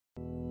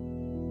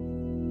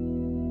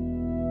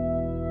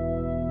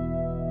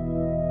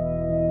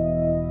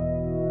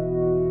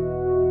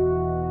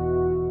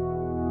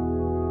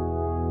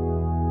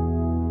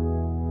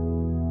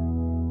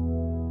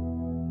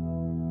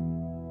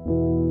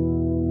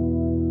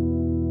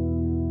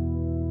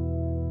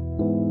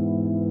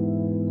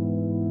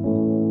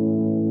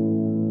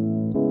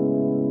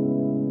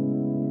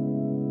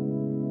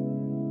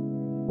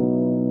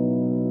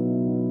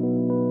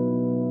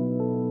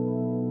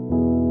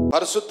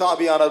பரிசுத்த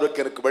ஆவியானவருக்கு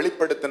எனக்கு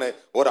வெளிப்படுத்தின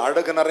ஒரு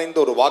அழகு நிறைந்த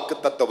ஒரு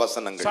வாக்குத்தத்த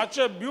வசனங்கள். Such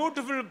a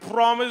beautiful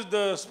promise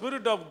the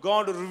Spirit of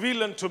God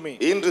revealed unto me.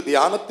 இன்று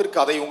தியானத்திற்கு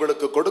அதை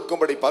உங்களுக்கு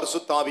கொடுக்கும்படி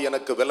பரிசுத்த ஆவி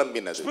எனக்கு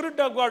விளம்பினது. Spirit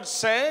of God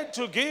said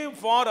to give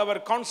for our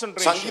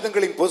concentration.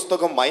 சங்கீதங்களின்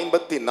புத்தகம்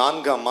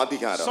 54ஆம்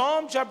அதிகாரம்.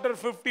 Psalm chapter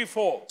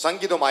 54.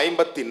 சங்கீதம்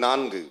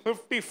 54.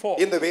 54.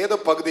 இந்த வேத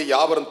பகுதியை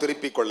யாவரும்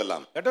திருப்பிக்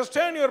கொள்ளலாம். Let us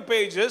turn your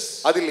pages.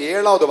 அதில்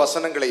 7வது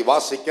வசனங்களை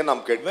வாசிக்க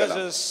நாம் கேட்கலாம்.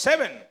 Verses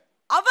 7.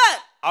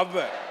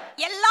 அவர்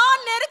எல்லா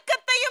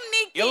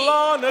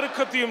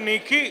நெருக்கத்தையும்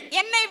நீக்கி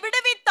என்னை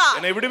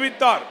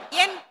விடுவித்தார்.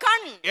 என்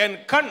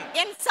கண்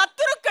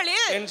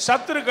என்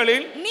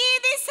சத்துருக்களில்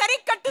நீதி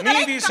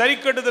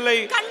சரிக்கட்டுதலை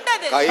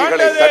கண்டது.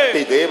 கைகளை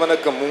தட்டி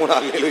தேவனுக்கு 3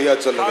 அல்லேலூயா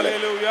சொல்லுங்களேன்.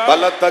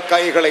 பலத்த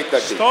கைகளை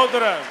தட்டி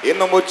ஸ்தோத்திரம்.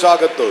 இன்னும்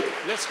உற்சாகத்தோடு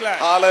Let's clap.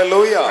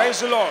 Hallelujah.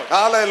 Praise the Lord.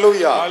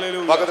 Hallelujah.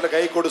 Hallelujah. பக்கத்துல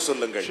கை கொடு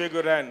சொல்லுங்கள். Shake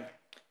your hand.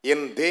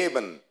 என்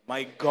தேவன்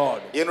My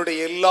God என்னுடைய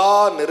எல்லா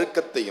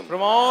நெருக்கத்தையும்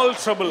from all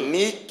trouble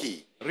நீக்கி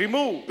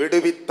remove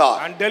விடுவித்தார்.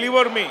 and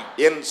deliver me.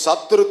 என்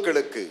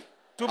சத்துருக்களுக்கு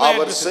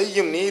அவர்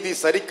செய்யும் நீதி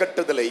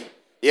சரிக்கட்டுதலை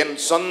என்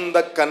சொந்த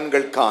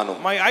கண்கள் காணும்.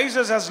 My eyes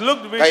has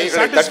looked with கைகளை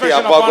தட்டி satisfaction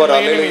அப்பாவுக்கு upon ஒரு my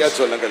அல்லேலூயா enemies.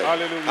 சொல்லுங்கள்.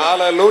 Hallelujah.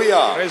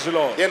 Hallelujah. Praise the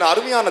Lord. என்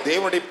அருமையான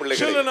தேவனுடைய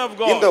பிள்ளைகளே, Children of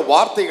God. இந்த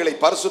வார்த்தைகளை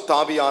பரிசுத்த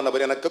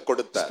ஆவியானவர் எனக்கு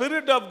கொடுத்தார்.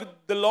 Spirit of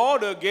the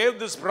Lord gave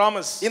this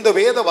promise. இந்த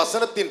வேத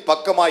வசனத்தின்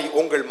பக்கமாய்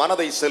உங்கள்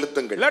மனதை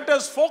செலுத்துங்கள். Let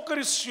us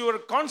focus your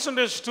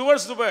concentration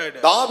towards the word.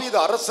 தாவீது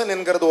அரசன்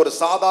என்கிறது ஒரு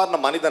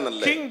சாதாரண மனிதன்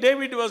அல்ல. King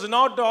David was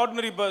not an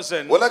ordinary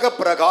person. உலக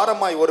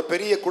பிரகாரமாய் ஒரு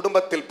பெரிய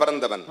குடும்பத்தில்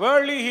பிறந்தவன்.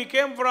 Worldly he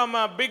came from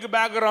a big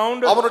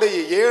background. அவனுடைய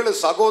 7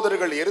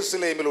 சகோதரர்கள்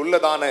எருசலேமில்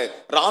உள்ளதான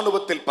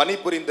ராணுவத்தில்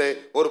பணிபுரிந்த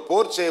ஒரு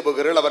போர்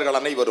சேவகர்கள் அவர்கள்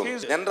அனைவரும்.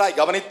 நன்றாய்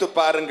கவனித்து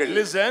பாருங்கள்.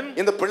 Listen.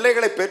 இந்த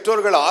பிள்ளைகளை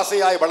பெற்றோர்கள்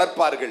ஆசையாய்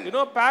வளர்ப்பார்கள். You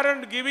know,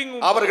 parent giving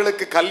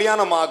அவர்களுக்கு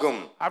கல்யாணம் ஆகும்.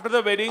 after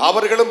the wedding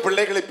அவர்களும்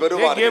பிள்ளைகளை they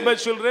பெறுவார்கள். gave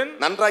birth children.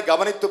 நன்றாய்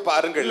கவனித்து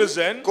பாருங்கள்.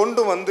 Listen.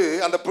 கொண்டு வந்து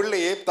அந்த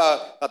பிள்ளையை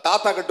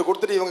தாத்தா கிட்ட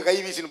கொடுத்துட்டு இவங்க கை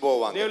வீசின்னு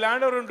போவாங்க. They will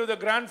hand over to the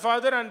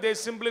grandfather and they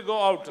simply go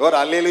out. ஒரு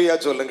அல்லேலூயா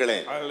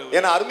சொல்லுங்களேன்.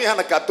 ஏன்னா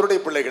அருமையான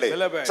கர்த்தருடைய பிள்ளைகளே,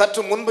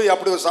 சற்று முன்பு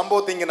அப்படி ஒரு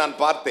சம்பவத்தை இங்க நான்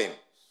பார்த்தேன்.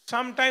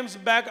 Sometimes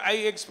back I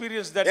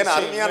experienced that. ஏன்னா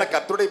அருமையான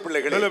கர்த்தருடைய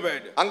பிள்ளைகளே,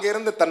 அங்க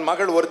இருந்து தன்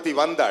மகள் ஒருத்தி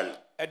வந்தாள்.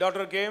 A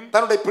daughter came.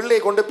 தன்னுடைய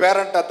பிள்ளையை கொண்டு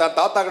பேரண்ட்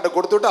தாத்தா கிட்ட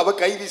கொடுத்துட்டு அவ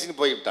கை வீசின்னு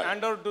போயிட்டாள்.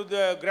 Hand over to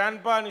the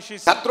grandpa and she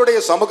said, கர்த்தருடைய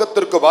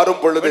சமூகத்திற்கு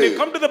வரும் பொழுது when you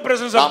come to the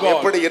presence of நாம் God,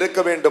 எப்படி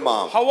இருக்க வேண்டுமா?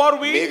 how are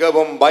we?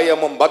 மிகவும்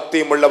பயமும்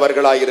பக்தியும்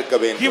உள்ளவர்களாய் இருக்க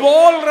வேண்டும். Give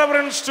all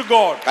reverence to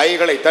God.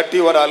 கைகளை தட்டி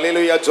ஒரு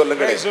அல்லேலூயா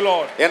சொல்லுங்களேன். Praise the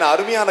Lord. ஏன்னா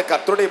அருமையான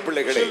கர்த்தருடைய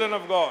பிள்ளைகளே, Children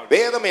of God.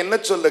 வேதம்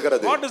என்ன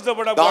சொல்லுகிறது? What is the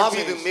word of God?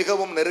 தாவீது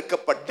மிகவும்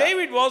நெருக்கப்பட்டான்.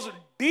 David was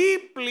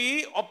deeply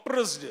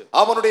oppressed.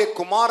 அவனுடைய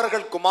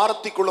குமாரர்கள்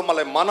குமாரத்திக்குள்ளும்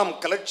மனம்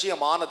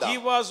கலட்சியமானதா.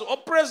 He was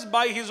oppressed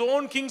by his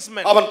own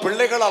kinsmen. அவன்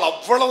பிள்ளைகளால்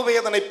அவ்வளவு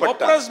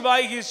வேதனைப்பட்டான். Oppressed by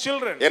his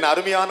children. என்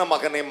அருமையான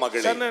மகனே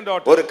மகளே, Son and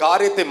daughter. ஒரு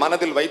காரியத்தை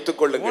மனதில் வைத்துக்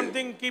கொள்ளுங்கள். One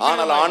thing keep in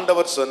ஆனால் mind.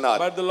 ஆண்டவர் சொன்னார்,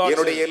 But the Lord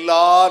என்னுடைய said,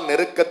 எல்லா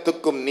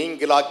நெருக்கத்துக்கும்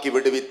நீங்களாக்கி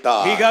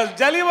விடுவித்தார். He has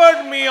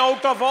delivered me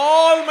out of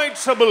all my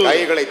trouble.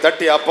 கைகளை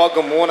தட்டி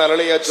அப்பாவுக்கு 3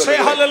 அல்லேலூயா Say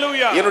சொல்லுங்கள்.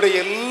 hallelujah.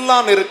 என்னுடைய எல்லா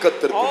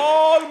நெருக்கத்திற்கும்,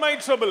 All my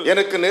trouble.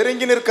 எனக்கு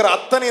நெருங்கி நிற்கிற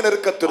அத்தனை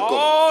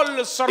நெருக்கத்திற்கும் All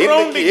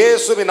surrounding.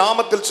 இயேசுவின்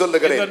நாமத்தில்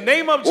சொல்லுகிறேன், In the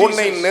name of Jesus.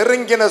 உன்னை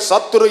நெருங்கின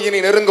சத்துரு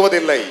இனி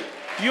நெருங்குவதில்லை.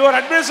 Your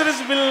adversaries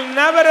will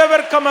never ever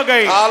come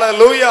again.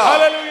 Hallelujah.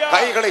 Hallelujah.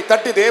 கைகளை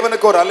தட்டி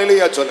தேவனுக்கு ஒரு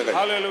அல்லேலூயா சொல்லுங்கள்.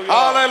 Hallelujah.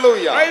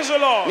 Hallelujah. Praise the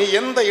Lord. நீ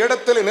எந்த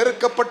இடத்தில்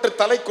நெருக்கப்பட்டு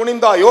தலை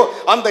குனிந்தாயோ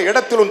அந்த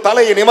இடத்தில் உன்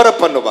தலையை நிமிர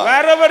பண்ணுவார்.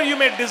 Wherever you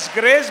may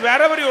disgrace,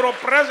 wherever you are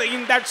oppressed,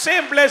 in that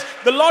same place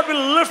the Lord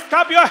will lift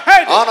up your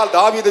head. ஆனால்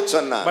தாவீது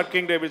சொன்னார், But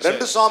King David said,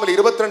 2 Samuel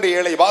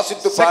 22:7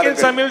 வாசித்து 2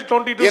 பாருங்கள். Samuel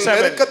 22:7. என்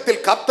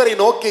நெருக்கத்தில் கர்த்தரை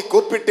நோக்கி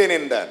கூப்பிட்டேன்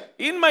என்றார்.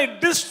 In my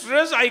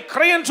distress I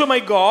cry unto my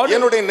God.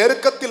 என்னுடைய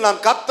நெருக்கத்தில் நான்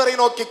கர்த்தரை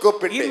நோக்கி In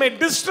கூப்பிட்டேன். my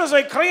distress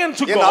I cry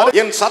unto God.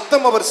 என்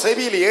சத்தம் அவர்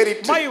செவியில்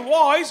ஏறிற்று. My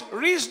voice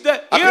reached the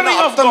hearing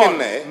of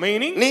God.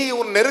 Meaning, நீ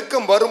உன்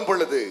நெருக்கம் வரும்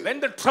பொழுது when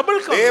the trouble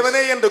comes,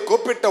 தேவனே என்று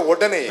கூப்பிட்ட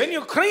உடனே when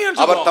you cry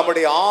unto our God,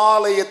 தம்முடைய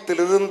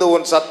ஆலயத்தில் இருந்து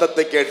உன்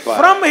சத்தத்தை கேட்பார்.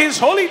 from his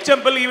holy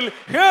temple he will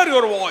hear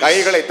your voice.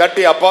 கைகளை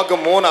தட்டி அப்பாவுக்கு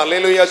 3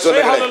 அல்லேலூயா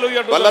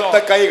சொல்லுங்கள்.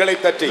 பலத்த கைகளை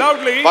தட்டி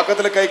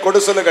பக்கத்துல கை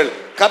கொடு சொல்லுங்கள்.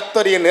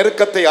 கர்த்தர் என்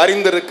நெருக்கத்தை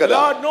அறிந்திருக்கிறார்.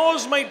 God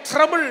knows my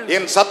trouble.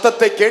 என்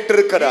சத்தத்தை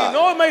கேட்டிருக்கிறார். He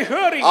knows my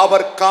hearing.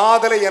 அவர்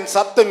காதலை என்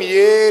சத்தம்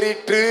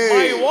ஏறிற்று.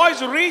 My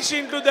voice reached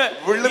into the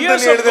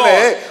ears of விழுந்தனே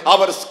God.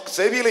 Our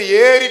செவியில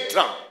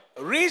ஏறிற்றான்.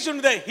 Reached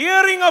into the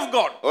hearing of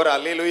God. ஒரு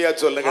அல்லேலூயா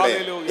சொல்லுங்களே.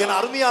 என்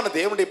அருமையான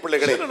தேவனுடைய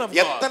பிள்ளைகளே,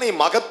 எத்தனை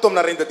மகத்துவம்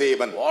நிறைந்த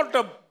தேவன். What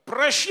a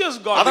precious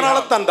God. அதனால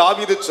தான்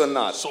தாவீது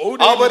சொன்னார்,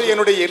 அவர்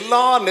என்னுடைய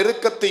எல்லா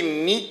நெருக்கத்தையும்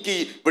நீக்கி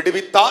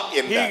விடுவித்தார்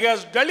என்றார். He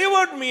has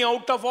delivered me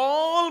out of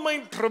all my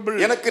trouble.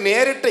 எனக்கு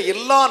நேரிட்ட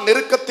எல்லா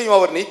நெருக்கத்தையும்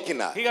அவர்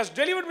நீக்கினார். He has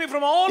delivered me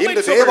from all my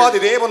இந்த trouble. தேவாதி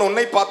தேவன்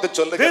உன்னை பார்த்து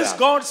சொல்லுகிறார், This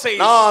God says,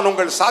 நான்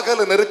உங்கள்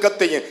சகல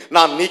நெருக்கத்தையும்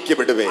நான் நீக்கி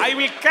விடுவேன். I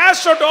will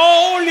cast out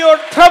all your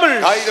troubles.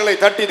 கைகளை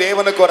தட்டி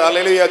தேவனுக்கு ஒரு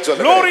அல்லேலூயா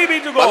சொல்லுங்கள். Glory be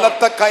to God.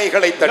 பலத்த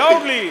கைகளை தட்டி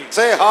Loudly.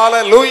 say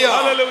hallelujah.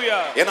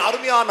 Hallelujah. என்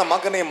அருமையான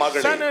மகனே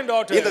மகளே, Son and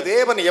daughter. இந்த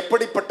தேவன்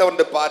எப்படிப்பட்ட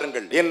எப்படிப்பட்டவன்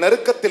பாருங்கள். என்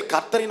நெருக்கத்தில்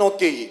கர்த்தரை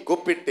நோக்கி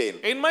கூப்பிட்டேன்.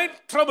 In my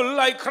trouble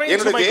I cried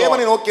to my God.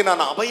 தேவனை நோக்கி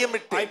நான்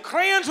அபயமிட்டேன். I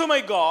cried unto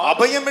my God.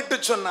 அபயமிட்டு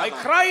சொன்னான். I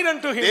cried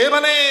unto him.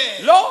 தேவனே,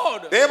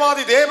 Lord,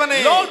 தேவாதி தேவனே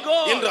Lord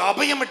God, என்று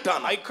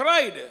அபயமிட்டான். I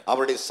cried.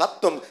 அவருடைய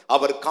சத்தம்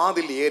அவர்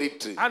காதில்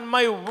ஏறிற்று. And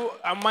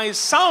my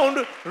sound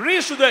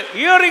reached to the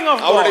hearing of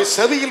God. அவருடைய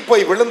செவியில்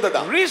போய்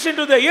விழுந்ததா. Reached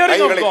into the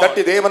hearing of God. கைகளை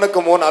தட்டி தேவனுக்கு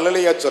முன்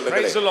அல்லேலூயா சொல்லுங்கள்.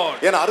 Praise the Lord.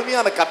 என்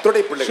அருமையான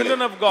கர்த்தருடைய பிள்ளைகளே,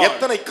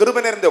 எத்தனை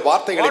கிருபை நிறைந்த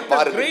வார்த்தைகளை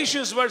பாருங்கள்.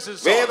 Gracious verses.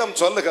 வேதம்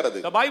சொல்லுகிறது.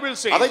 The Bible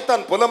says.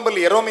 அதைத்தான் புலம்பல்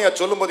எரேமியா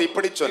சொல்லும்போது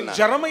இப்படி சொன்னார்.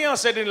 Jeremiah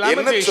said in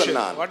Lamentation.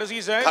 What does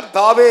he say?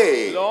 கர்த்தாவே,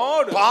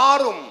 Lord,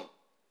 பாரும்,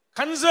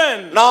 concern,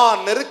 நான்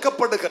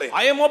நெருக்கப்படுகிறேன்.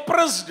 I am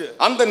oppressed.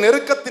 அந்த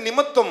நெருக்கத்தின்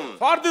நிமித்தம்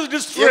For this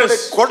distress, என்னுடைய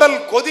குடல்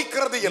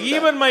கொதிக்கிறது என்றார்.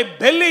 even my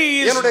belly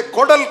is, என்னுடைய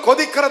குடல்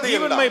கொதிக்கிறது என்றார்.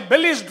 even my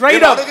belly is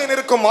dried up. அருகே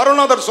இருக்கும்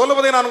அருணாதர்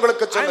சொல்வதை நான்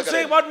உங்களுக்கு சொல்லுகிறேன். I'm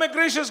saying what my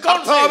gracious God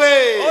says. கர்த்தாவே,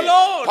 oh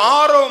Lord,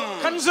 பாரும்,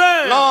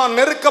 concern, நான்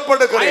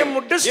நெருக்கப்படுகிறேன். I am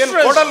distressed. என்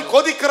குடல்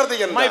கொதிக்கிறது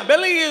என்றார். My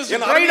belly is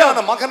N dried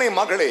அருமையான up. மகனே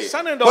மகளே,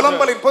 Son and daughter,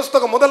 புலம்பலின்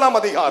புத்தகம் 1ஆம்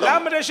அதிகாரம்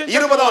Lamentation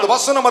 20வது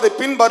வசனம் அதை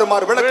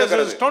பின்வருமாறு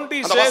விளக்குகிறது. Verses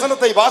 20 அந்த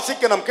வசனத்தை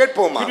வாசிக்க நாம்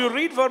கேட்போமா? Could you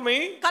read for me?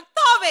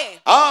 கர்த்தாவே,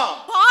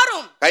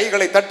 பாரும்.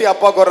 கைகளை தட்டி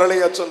அப்பா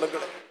குரலையா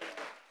சொல்லுங்கள்.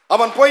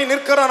 அவன் போய்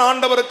நிற்கிறான்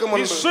ஆண்டவருக்கு He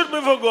முன்பு. stood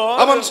before God.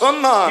 அவன்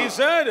சொன்னான், He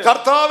said,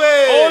 கர்த்தாவே,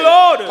 oh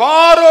Lord,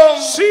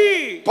 பாரும், see,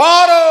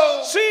 பாரும்,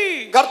 see,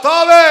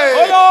 கர்த்தாவே,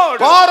 oh Lord,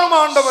 பாரும்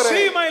ஆண்டவரே.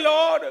 see my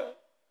Lord.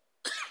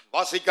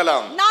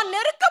 வாசிக்கலாம். நான்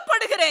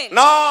நெருக்கப்படுகிறேன்.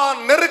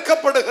 நான்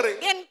நெருக்கப்படுகிறேன்.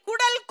 என்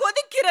குடல்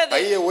கொதிக்கிறது.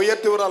 கையை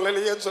உயர்த்தி ஒரு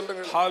அல்லேலூயா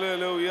சொல்லுங்கள்.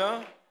 Hallelujah.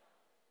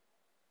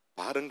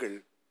 பாருங்கள்.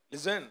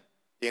 Listen.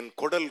 என்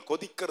குடல்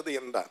கொதிக்கிறது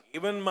என்றான்.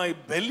 Even my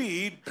belly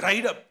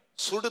dried up.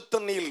 சுடு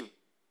தண்ணீர்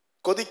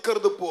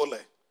கொதிக்கிறது போல.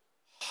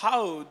 How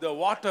the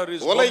water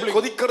is ஒலை bubbling.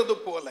 கொதிக்கிறது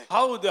போல.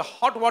 How the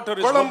hot water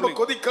is குழம்பு bubbling.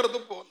 கொதிக்கிறது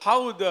போல. How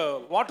the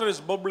water is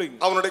bubbling.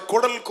 அவனுடைய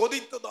குடல்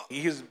கொதித்ததா.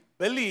 His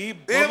belly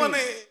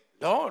தேவனே,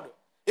 Lord,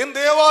 என்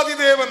தேவாதி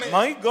தேவனே,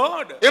 my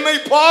God, என்னை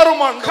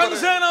பாரும் ஆண்டவரே.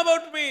 concern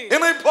about me.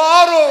 என்னை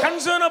பாரும்.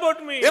 Concern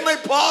about me. என்னை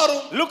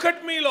பாரும். Look at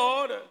me,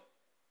 Lord.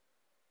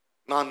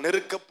 நான்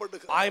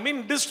நெருக்கப்படுகிறேன். I'm in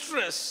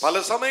distress.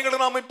 பல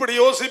சமயங்களில் நாம் இப்படி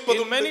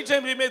யோசிப்பது. Many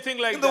times we may think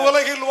like இந்த that.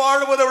 உலகில்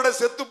வாழ்வதை விட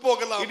செத்து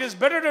போகலாம். It is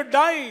better to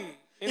die.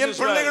 என்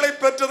பிள்ளைகளை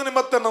பெற்றது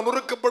நிமித்தம் நான்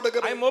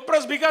நொறுக்கப்படுகிறேன். I am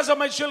oppressed because of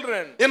my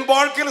children. என்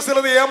வாழ்க்கையில்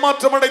சிலது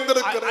ஏமாற்றம்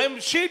அடைந்திருக்கிறது. I am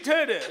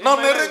cheated.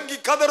 நான் நெருங்கி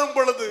கதறும்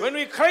பொழுது, When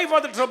we cry for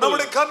the trouble,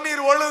 நம்முடைய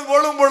கண்ணீர்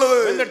வழும் பொழுது,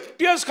 when the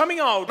tears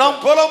coming out, நாம்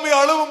புலம்பி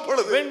அழுவும்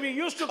பொழுது, when we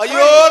used to cry,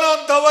 ஐயோ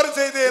நான் தவறு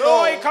செய்தேனோ,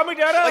 oh I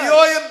commit error, ஐயோ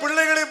என்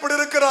பிள்ளைகள் இப்படி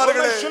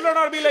இருக்கிறார்களே, my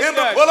children are be like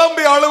என்று that,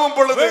 புலம்பி அழுவும்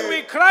பொழுது, when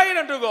we cried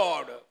unto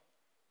God,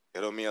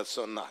 எரேமியா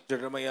சொன்னான்,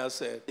 Jeremiah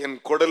said, என்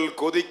குடல்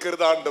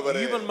கொதிக்கிறது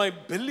ஆண்டவரே. even my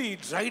belly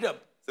dried up.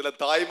 சில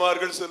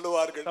தாய்மார்கள்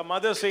சொல்லுவார்கள், The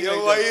mother saying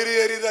like வயிறு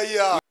எரியுது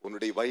ஐயா.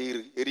 உன்னுடைய வயிறு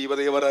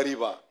எரிவதை அவர்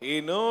அறிவார். He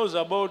knows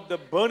about the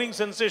burning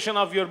sensation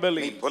of your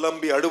belly. நீ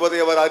புலம்பி அழுவதை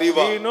அவர்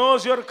அறிவார். He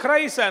knows your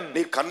cries and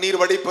நீ கண்ணீர்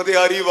வடிப்பதை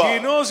அறிவார். He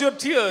knows your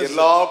tears.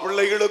 எல்லா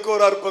பிள்ளைகளுக்கும்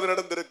ஒரு அற்புதம்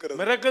நடந்திருக்கிறது.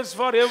 Miracles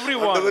for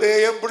everyone. ஆண்டவரே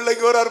என்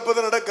பிள்ளைக்கு ஒரு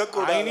அற்புதம் நடக்க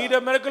கூடாது. I need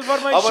a miracle for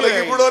my அவனுக்கு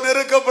child. இவ்வளவு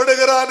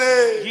நெருக்கப்படுகிறானே.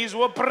 He is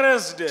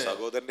oppressed.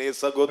 சகோதரனே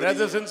சகோதரி,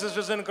 Brothers and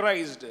sisters in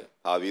Christ.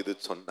 தாவீது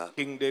சொன்னார்,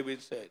 King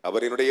David said,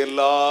 அவர் என்னுடைய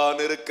எல்லா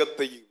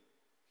நெருக்கத்தையும்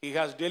He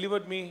has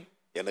delivered me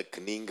எனக்கு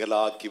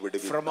நீங்களாக்கி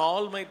விடுவீர். from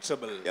all my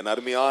trouble. என்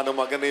அருமையான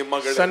மகனே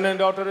மகளே, Son and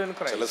daughter in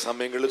Christ. சில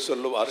சமயங்களில்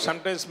சொல்லுவார்கள்,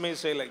 Sometimes may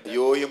say like that.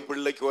 ஐயோ என்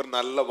பிள்ளைக்கு ஒரு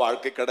நல்ல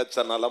வாழ்க்கை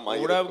கிடைச்சா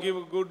நலமாய் Would have இருக்கும்.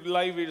 given good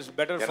life, it is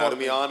better N for me.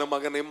 அருமையான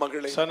மகனே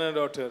மகளே, Son and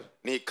daughter.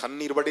 நீ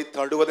கண்ணீர் வடித்து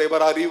அழுவதை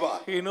அவர்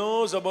அறிவார். He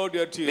knows about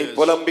your நீ tears.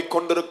 புலம்பிக்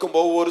கொண்டிருக்கும்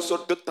ஒவ்வொரு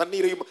சொட்டு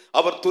தண்ணீரையும்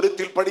அவர்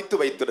துருத்தில் படித்து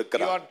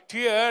வைத்திருக்கிறார். Your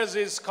tears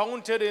is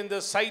counted in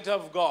the sight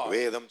of God.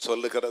 வேதம்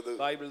சொல்லுகிறது,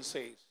 Bible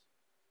says,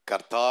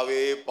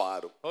 கர்த்தாவே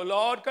பாரும். oh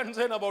Lord,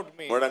 concern about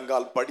me.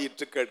 முழங்கால்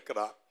படியிட்டு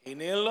கேட்கிறார், He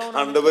knelt down.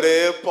 ஆண்டவரே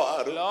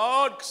பாரும்.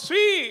 Lord,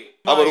 see.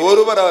 அவர்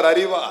ஒருவர் அவர்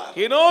அறிவார்.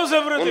 He knows உன்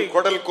everything.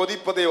 குடல்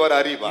கொதிப்பதை அவர்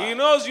அறிவார். He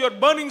knows your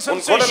burning உன்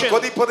குடல் sensation.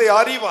 கொதிப்பதை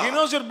அறிவார். He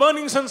knows your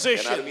burning N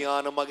sensation.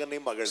 அருமையான மகனே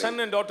மகளே, Son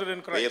and daughter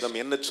in Christ. வேதம்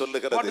என்ன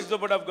சொல்லுகிறது? What is the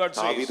word of God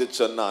தாவீது says?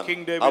 சொன்னான்,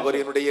 King David அவர்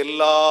said, என்னுடைய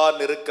எல்லா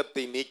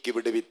நெருக்கத்தை நீக்கி He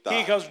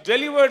விடுவித்தார். has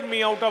delivered me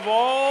out of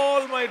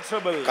all my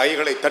trouble.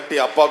 கைகளை தட்டி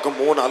அப்பாக்கு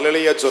 3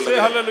 அல்லேலூயா Say சொல்லுங்க.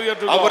 hallelujah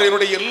to our God.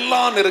 என்னுடைய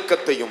எல்லா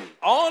நெருக்கத்தையும்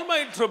All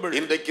my trouble.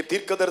 இன்றைக்கு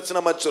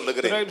தீர்க்கதரிசனமா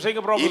சொல்லுகிறேன். I'm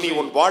saying a prophecy. இனி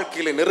உன்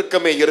வாழ்க்கையில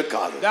நெருக்கமே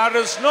இருக்காது. There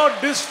is no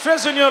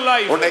distress in your life.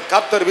 உன்னை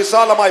கர்த்தர்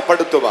விசாலமாய்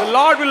படுத்துவார். The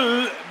Lord will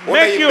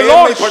உன்னை make you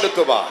large.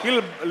 மேன்மைப்படுத்துவார்.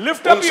 He'll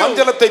lift உன் up you.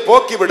 சஞ்சலத்தை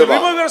போக்கி விடுவார்.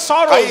 Remove your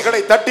sorrows.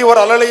 கைகளை தட்டி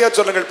ஒரு அல்லேலூயா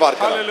சொல்லுங்கள்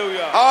பார்க்கலாம்.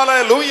 Hallelujah.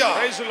 Hallelujah.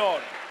 Praise the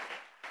Lord.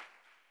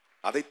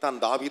 அதைத்தான்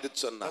தாவீது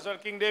சொன்னார். That's what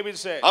King David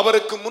said.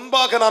 அவருக்கு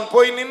முன்பாக நான்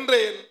போய்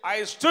நின்றேன்.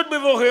 I stood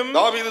before him.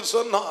 தாவீது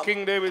சொன்னார்,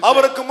 King David said,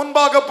 அவருக்கு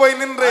முன்பாக போய்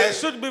நின்றேன். I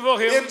stood before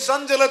him. என்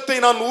சஞ்சலத்தை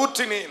நான்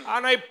ஊற்றினேன்.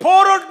 And I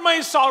poured out my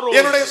sorrows.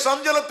 என்னுடைய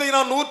சஞ்சலத்தை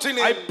நான் I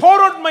ஊற்றினேன்.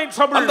 poured out my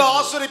trouble. அந்த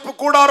ஆசரிப்பு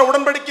கூடார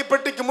உடன்படிக்கை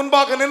பெட்டிக்கு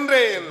முன்பாக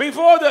நின்றேன்.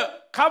 Before the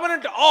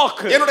covenant ark.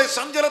 என்னுடைய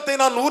சஞ்சலத்தை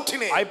நான்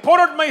ஊற்றினேன். I pour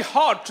out my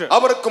heart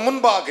அவருக்கு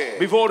முன்பாக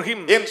before him.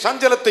 N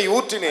சஞ்சலத்தை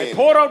ஊற்றினேன். I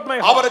pour out my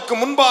heart அவருக்கு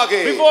முன்பாக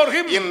before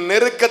him. என்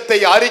நெருக்கத்தை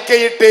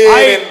அறிக்கையிட்டேன்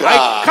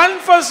என்றார். I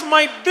confess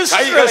my distress.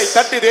 கைகளை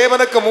தட்டி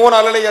தேவனுக்கு 3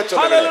 அல்லேலூயா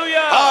சொல்லுங்கள்.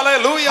 Hallelujah.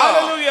 Hallelujah.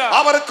 Hallelujah.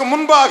 அவருக்கு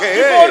முன்பாக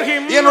Before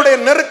him, என்னுடைய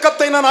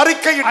நெருக்கத்தை நான்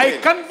அறிக்கையிட்டேன்.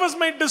 I confess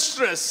my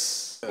distress.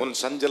 உன்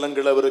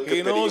சஞ்சலங்கள் அவருக்கு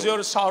He knows தெரியும்.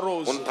 your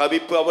sorrows. உன்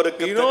தவிப்பு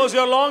அவருக்கு He தெரியும். knows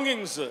your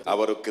longings.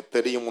 அவருக்கு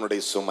தெரியும்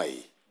உன்னுடைய சுமை.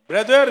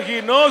 Brother, he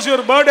knows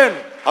your burden.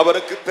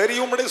 அவருக்கு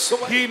தெரியும் உன்னுடைய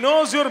சுமை. He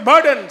knows your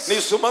burdens. நீ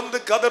சுமந்து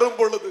கதறும்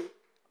பொழுது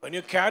When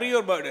you carry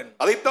your burden.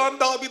 அதைத்தான்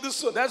தாவீது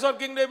சொன்னார். That's what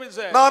King David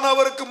said. நான்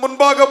அவருக்கு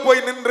முன்பாக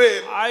போய்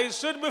நின்றேன். I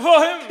stood before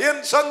him.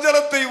 N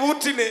சஞ்சலத்தை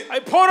ஊற்றினேன்.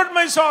 I poured out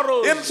my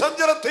sorrows. N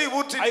சஞ்சலத்தை I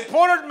ஊற்றினேன்.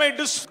 poured out my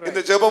distress.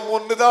 இந்த ஜெபம்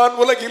ஒன்றுதான்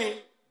உலகில்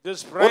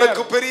This prayer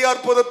உனக்கு பெரிய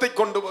அற்புதத்தை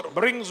கொண்டு வரும்.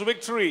 brings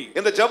victory.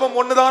 இந்த ஜெபம்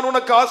ஒன்றுதான்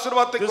உனக்கு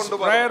ஆசீர்வாதத்தை This கொண்டு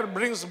வரும். prayer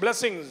brings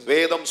blessings.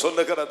 வேதம்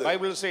சொல்லுகிறது.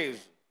 Bible says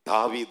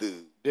தாவீது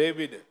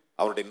David,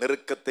 அவருடைய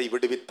நெருக்கத்தை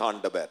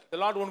விடுவித்தாண்டவர் the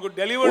Lord wants to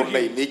deliver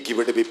உன்னை you. நீக்கி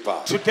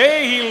விடுவிப்பார். Today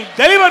he'll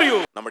deliver you.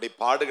 நம்முடைய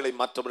பாடுகளை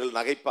மற்றவர்கள்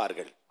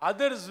நகைப்பார்கள்.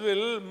 Others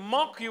will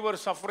mock your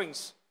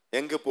sufferings.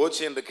 எங்கு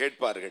போச்சு என்று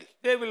கேட்பார்கள்.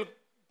 They will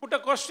put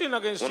a question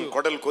against உன் you.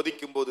 குடல்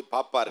கொதிக்கும் போது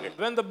பாப்பார்கள்.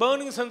 When the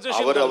burning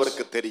sensation comes,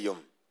 அவருக்கு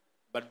தெரியும்.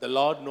 but the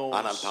Lord knows.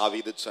 ஆனால்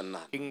தாவீது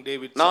சொன்னான், King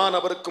David நான்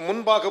அவருக்கு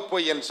முன்பாக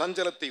போய் என்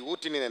சஞ்சலத்தை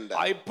ஊற்றினேன்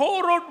என்றார். I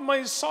pour out my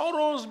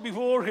sorrows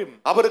before him.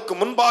 அவருக்கு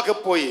முன்பாக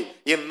போய்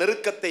என்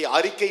நெருக்கத்தை I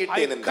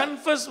அறிக்கையிட்டேன் என்றார்.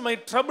 confess my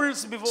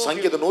troubles before him.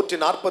 சங்கீதம்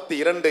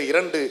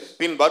 142:2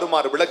 பின்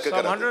வருமாறு Psalm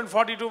விளக்குகிறது.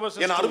 142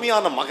 verses என் 2.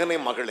 அருமையான மகனே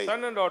மகளே,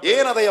 Son and daughter.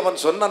 ஏன் அதை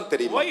அவன் சொன்னான்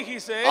தெரியுமா? Why he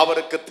said?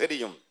 அவருக்கு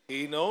தெரியும்.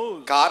 He knows.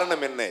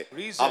 காரணம் என்ன?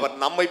 Reason. அவர்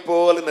நம்மை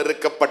போல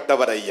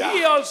நெருக்கப்பட்டவர் ஐயா.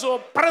 He also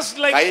pressed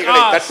like கைகளை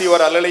us. தட்டி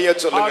ஒரு அல்லேலூயா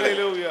சொல்லுங்கள்.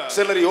 Hallelujah.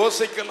 சிலர்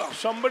யோசிக்கலாம்,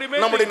 Somebody may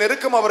நம்முடைய think,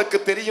 நெருக்கம் அவருக்கு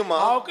தெரியுமா?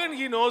 how can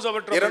he knows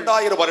our trouble?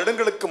 2000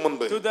 வருடங்களுக்கு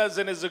முன்பு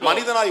 2000 years ago.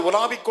 மனிதனாய்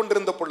உலாவிக்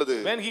கொண்டிருந்த பொழுது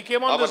When he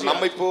came on our this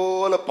நம்மை earth,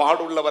 போல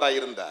பாடுள்ளவராய்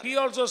இருந்தார். he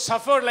also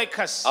suffered like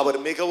us. அவர்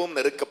மிகவும் He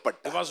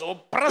நெருக்கப்பட்டார். was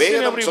oppressed in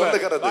வேதம் everywhere.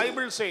 சொல்லுகிறது,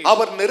 Bible says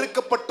அவர்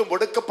நெருக்கப்பட்டும்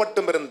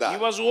ஒடுக்கப்பட்டும் he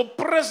இருந்தார். was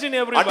oppressed in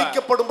everywhere.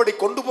 அடிக்கப்படும்படி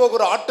கொண்டு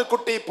போகிற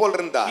ஆட்டுக்குட்டியை போல்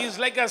இருந்தார். He is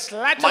like a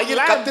slaughtered மயில்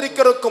lamb.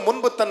 கத்திரிக்கிறதுக்கு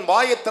முன்பு தன்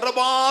வாயை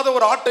திறவாத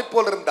ஒரு ஆட்டை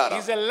போல் இருந்தார்.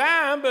 He is a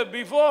lamb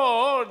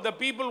before the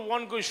people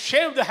want to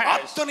shave the hairs.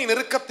 அத்தனை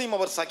நெருக்கத்தையும்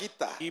அவர்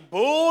சகித்தார். He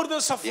bore the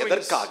sufferings.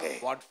 எதற்காக?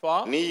 What for?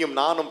 நீயும்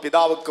நானும்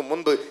பிதாவுக்கு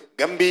முன்பு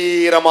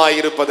கம்பீரமாய்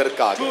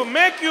இருப்பதற்காக. To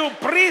make you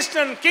priests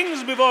and kings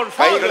before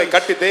கைகளை fathers.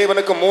 கட்டி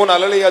தேவனுக்கு 3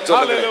 அல்லேலூயா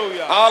சொல்லுங்கள்.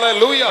 Hallelujah.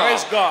 ஹalleluya.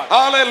 Praise God.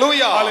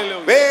 ஹalleluya.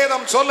 Hallelujah.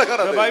 வேதம்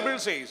சொல்லுகிறது. The Bible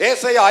says.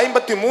 ஏசாயா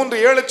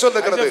 53:7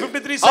 சொல்லுகிறது. Isaiah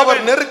 53:7.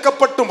 அவர்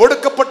நெருக்கப்பட்டும்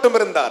ஒடுக்கப்பட்டும்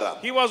இருந்தாராம்.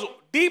 He was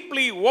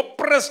deeply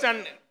oppressed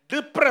and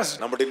depressed.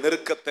 நம்முடைய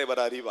நெருக்கத்தை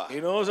அவர் அறிவார். He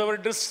knows our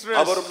distress.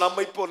 அவரும்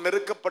நம்மை போல் He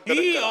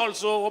நெருக்கப்பட்டிருக்கிறார்.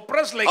 also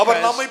oppressed like our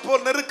us. நம்மை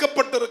போல் He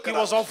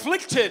நெருக்கப்பட்டிருக்கிறார். was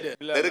afflicted.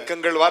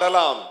 நெருக்கங்கள்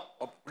வரலாம்,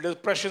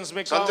 Depressions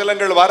may come.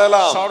 சஞ்சலங்கள்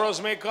வரலாம், Sorrows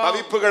may come.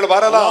 தவிப்புகள்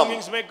வரலாம்.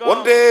 Longings may come.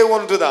 ஒன்றே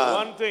ஒன்றுதான்,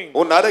 One thing.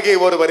 உன் அருகே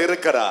ஒருவர்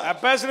இருக்கிறார். A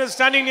person is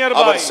standing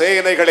nearby. அவர்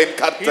சேனைகளின் He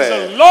is கர்த்தர்.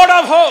 the Lord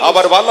of hosts.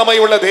 அவர் வல்லமை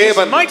உள்ள He is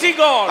தேவன். mighty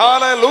God.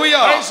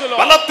 Hallelujah. Praise the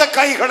Lord. பலத்த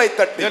கைகளை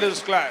தட்டி That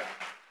is glad.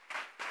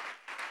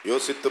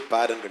 யோசித்து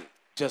பாருங்கள்.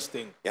 Just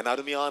think. என்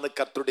அருமையான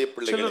கர்த்தருடைய Children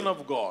பிள்ளைகளே, of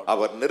God.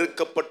 அவர்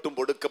நெருக்கப்பட்டும்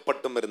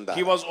ஒடுக்கப்பட்டும் இருந்தார்.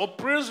 He was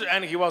oppressed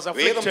and he was வேதம்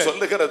afflicted.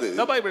 சொல்லுகிறது.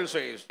 The Bible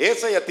says.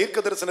 ஏசாயா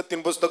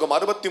தீர்க்கதரிசனத்தின் புத்தகம்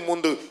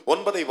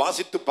 63:9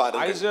 வாசித்து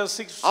பாருங்கள். Isaiah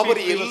 6.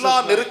 அவர் எல்லா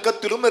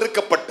நெருக்கத்திலும்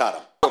நெருக்கப்பட்டார்.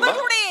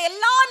 அவருடைய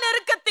எல்லா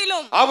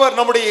நெருக்கத்திலும் அவர்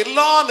நம்முடைய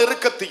எல்லா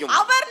நெருக்கத்தையும்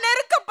அவர்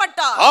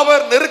நெருக்கப்பட்டார்.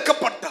 அவர்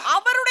நெருக்கப்பட்டார்.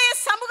 அவருடைய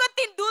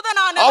சமூகத்தின்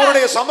தூதனானவர்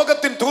அவருடைய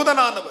சமூகத்தின்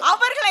தூதனானவர்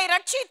அவர்களை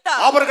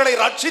ரட்சித்தார். அவர்களை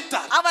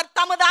ரட்சித்தார். அவர்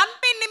தமது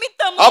அன்பின்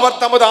நிமித்தம் அவர்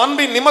தமது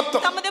அன்பின்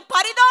நிமித்தம் தமது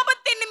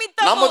பரிதாபத்தின்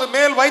நிமித்தம் நமது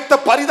மேல் வைத்த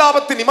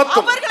பரிதாபத்தின்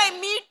நிமித்தம்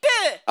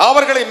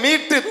அவர்களை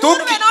மீட்டு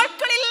தூக்கி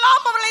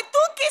நாட்களெல்லாம் அவர்களை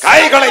தூக்கி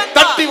கைகளை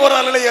தட்டி ஒரு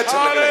அல்லேலூயா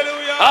சொல்லுங்கள்.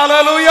 Hallelujah.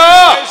 ஹalleluya.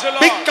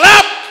 Big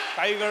clap.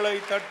 கைகளை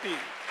தட்டி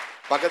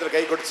பக்கத்துல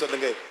கை கொடு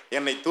சொல்லுங்க,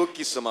 என்னை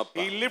தூக்கி சுமப்பா.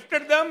 He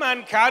lifted them and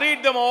carried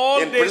them all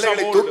N days of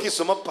பிள்ளைகளை old. தூக்கி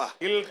சுமப்பா.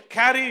 He'll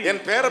carry. என்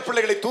பேர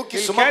பிள்ளைகளை தூக்கி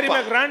He'll carry சுமப்பா.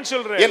 my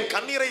grandchildren. என்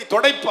கண்ணீரை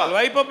துடைப்பா.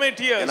 Wipe up my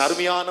tears. என்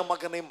அருமையான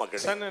மகனே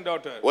மகளே, Son and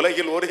daughter.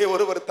 உலகில் ஒரே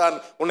ஒருவர் தான்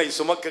உன்னை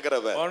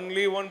சுமக்குகிறவர்.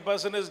 Only one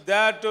person is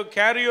there to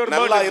carry your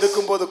நல்லா burdens.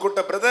 இருக்கும்போது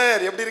கூட்ட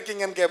பிரதர் எப்படி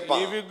இருக்கீங்கன்னு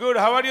கேட்பான். If you good,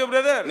 how are you,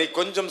 brother? நீ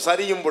கொஞ்சம்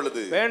சரியும்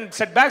பொழுது, When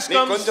setbacks நீ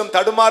comes, கொஞ்சம்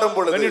தடுமாறும்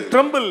பொழுது, when you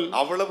tremble,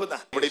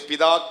 அவ்வளவுதான். நம்முடைய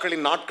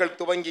பிதாக்களின் நாட்கள்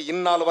துவங்கி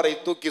இந்நாள் வரை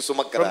தூக்கி from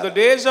சுமக்கிறார். the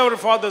days of our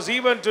fathers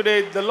even today,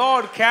 the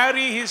Lord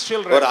carry his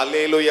children. ஒரு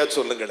அல்லேலூயா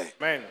சொல்லுங்களேன்.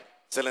 Amen.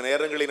 சில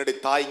நேரங்களில் என்னுடைய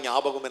தாய்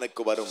ஞாபகம்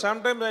எனக்கு வரும்.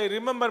 Sometimes I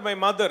remember my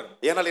mother.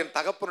 ஏனால் என்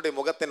தகப்பனுடைய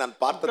முகத்தை நான்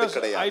பார்த்தது I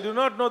கிடையாது. do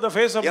not know the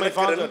face of my எனக்கு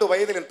father. 2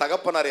 வயதில் என்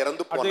தகப்பனார்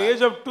இறந்து At the போனார்.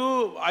 age of 2,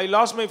 I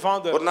lost my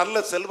father. ஒரு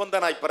நல்ல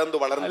செல்வந்தனாய் பிறந்து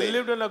I வளர்ந்தேன்.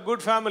 lived in a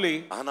good family.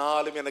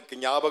 ஆனாலும் எனக்கு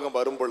ஞாபகம்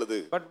வரும் பொழுது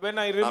But when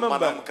I நான் remember,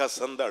 மனம்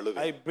கசந்து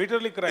அழுவேன். I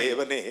bitterly cried.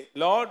 தேவனே,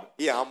 Lord,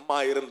 என் அம்மா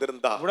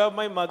இருந்திருந்தா, would have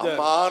my mother.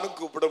 அம்மானு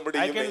கூப்பிட I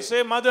முடியுமே. can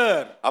say mother.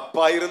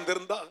 அப்பா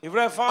இருந்திருந்தா, If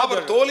I father,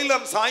 அவர் தோளில்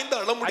நான் சாய்ந்து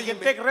அழ I can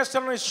முடியுமே. take rest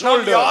on his நான்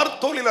shoulder. யார்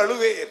தோளில்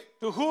அழுவேன்?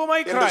 To whom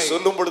I என்று cry.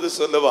 சொல்லும் பொழுது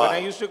சொல்லுவா, When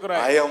I used to cry.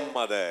 I am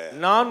mother.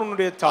 நான்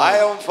உன்னுடைய I தாய்.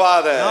 am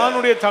father. நான்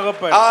உன்னுடைய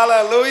தகப்பன்.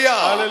 Hallelujah.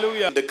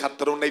 Hallelujah. இந்த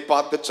கர்த்தர் உன்னை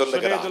பார்த்து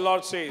சொல்லுகிறார். Today the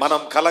Lord says,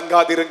 மனம்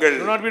கலங்காதிருங்கள்.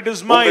 Do not be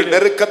dismayed. உங்கள்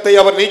நெருக்கத்தை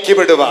அவர் நீக்கி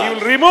விடுவார். He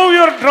will remove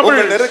your troubles.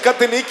 உங்கள்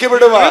நெருக்கத்தை நீக்கி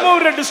விடுவார்.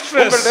 Remove your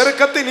distress. உங்கள்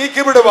நெருக்கத்தை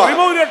நீக்கி விடுவார்.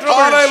 Remove your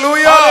troubles.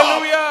 Hallelujah.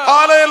 Hallelujah.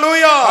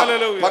 Hallelujah.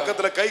 Hallelujah.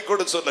 பக்கத்துல கை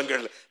கொடு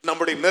சொல்லுங்கள்,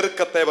 நம்முடைய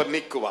நெருக்கத்தை அவர்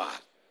நீக்குவார்.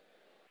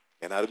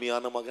 என்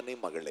அருமையான மகனே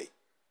மகளே,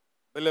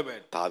 Beloved,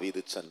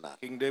 தாவீது சொன்னார்,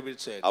 King David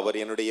said, அவர்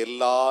என்னுடைய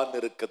எல்லா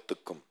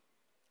நெருக்கத்துக்கும்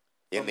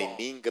என்னை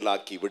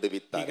நீங்களாக்கி He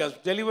விடுவித்தார். has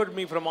delivered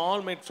me from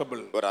all my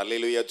trouble. ஒரு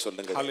அல்லேலூயா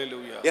சொல்லுங்க.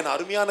 Hallelujah. என்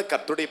அருமையான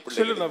கர்த்தருடைய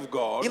Children of பிள்ளைகளே,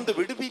 God, இந்த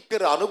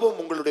விடுவிக்கிற அனுபவம்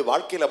உங்களுடைய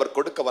வாழ்க்கையில் அவர்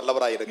கொடுக்க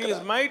வல்லவராய் He is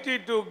இருக்கிறார். mighty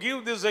to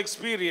give this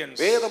experience.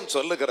 வேதம்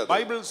சொல்லுகிறது,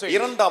 Bible says,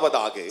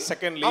 இரண்டாவதாக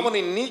secondly,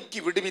 அவனை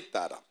நீக்கி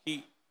விடுவித்தாராம்.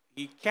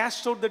 He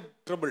cast out the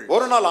trouble.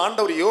 ஒரு நாள்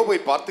ஆண்டவர் யோபை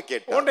பார்த்து One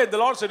கேட்டார், day the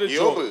Lord said to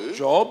யோபு,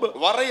 Job,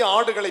 வரை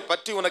ஆடுகளை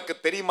பற்றி உனக்கு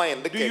தெரியுமா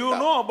என்று do you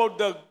கேட்டார். know about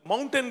the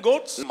mountain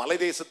goats? மலை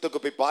தேசத்துக்கு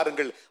போய்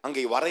பாருங்கள்,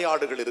 அங்கே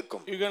வரையாடுகள்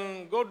இருக்கும். You can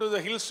go to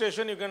the hill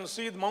station, you can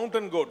see the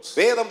mountain goats.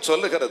 வேதம்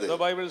சொல்லுகிறது,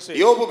 The Bible says,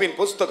 யோபுவின்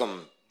புஸ்தகம்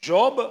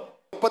Job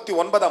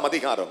 39ஆம்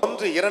அதிகாரம்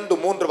 1, 2,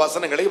 3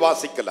 வசனங்களை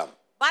வாசிக்கலாம்.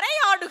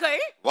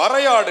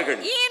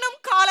 வரையாடுகள் ஈனும்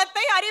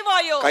காலத்தை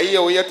அறிவாயோ?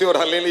 கையை உயர்த்தி ஒரு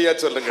ஹல்லேலூயா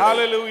சொல்லுங்க.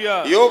 Hallelujah.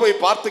 யோபை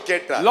பார்த்து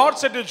கேட்டார், Lord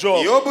said to Job,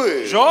 யோபு,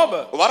 Job,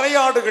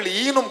 வரையாடுகள்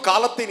ஈனும்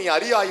காலத்தை நீ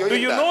அறியாயோ? do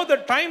you know the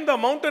time the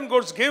mountain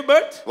goats gave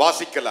birth?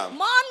 வாசிக்கலாம்.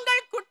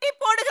 மான்கள் குட்டி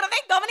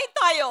போடுகிறதை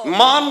கவனித்தாயோ?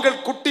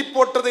 மான்கள் குட்டி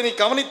போட்டதை நீ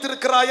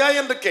கவனித்திருக்கிறாயா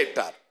என்று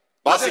கேட்டார்.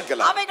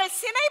 வாசிக்கலாம்.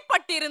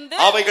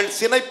 அவைகள்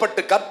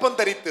சினைப்பட்டு கற்பம்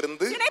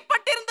தரித்திருந்து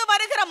சினைப்பட்டிருந்து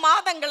வருகிற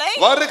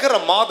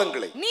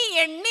மாதங்களை நீ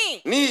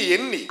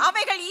எண்ணி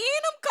அவைகள்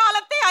ஈனும்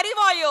காலத்தை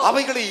அறிவாயோ?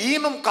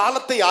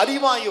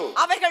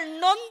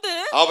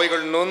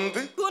 அவைகள்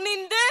நொந்து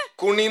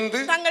குனிந்து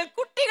தங்கள்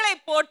குட்டிகளை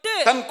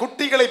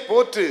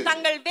போட்டு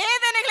தங்கள்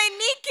வேதனைகளை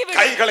நீக்கிவிடும்.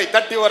 கைகளை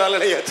தட்டி ஒரு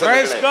அல்லேலூயா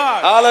சொல்லுங்க.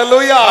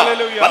 ஹalleluya.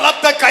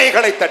 பலத்த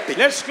கைகளை தட்டி.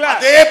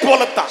 அதே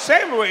போலத்தான்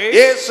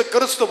இயேசு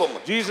கிறிஸ்துவும்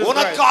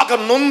உனக்காக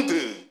நொந்து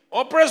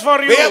oppressed for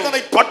you,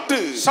 வேதனைப்பட்டு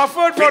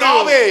suffered for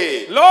you,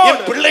 Lord,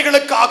 என்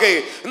பிள்ளைகளுக்காக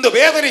இந்த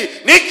வேதனை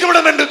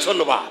நீக்கிவிடும் என்று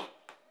சொல்லுவார்.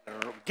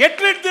 Get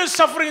rid these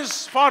sufferings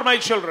for my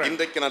children.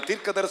 இன்றைக்கு நான்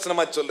தீர்க்க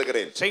தரிசனமாய்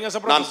சொல்லுகிறேன், Saying as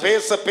a நான்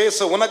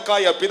பேச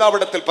உனக்காய்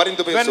பிதாவிடத்தில்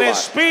பரிந்து பேசுவார். When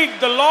I speak,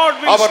 the Lord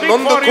will our speak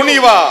நொந்து for you.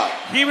 குனிவார்.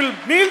 He will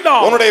kneel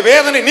down. உன்னுடைய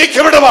வேதனை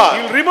நீக்கி விடுவார்.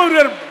 He will remove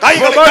your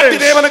கைகளை தட்டி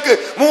தேவனுக்கு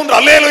 3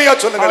 அல்லேலூயா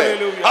சொல்லுங்களே.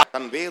 Hallelujah.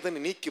 தன் வேதனை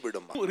நீக்கி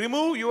விடும்.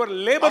 Remove your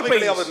labor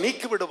pains. அவர்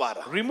நீக்கி விடுவார்.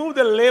 Remove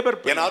the labor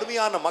pains. என்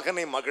அருமையான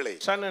மகனே மகளே,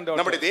 Son and daughter,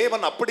 நம்முடைய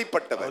தேவன்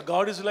அப்படிப்பட்டவர்.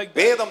 God is like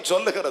that. வேதம்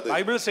சொல்லுகிறது,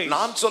 Bible says,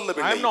 நான்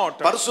சொல்லவில்லை, I am not.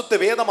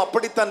 பரிசுத்த வேதம்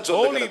அப்படித்தான்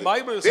சொல்லுகிறது.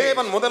 Bible says,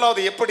 தேவன்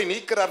முதலாவது எப்படி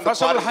நீக்கிறார்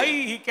first of all,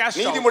 he cast out.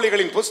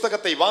 நீதிமொழிகளின்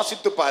புத்தகத்தை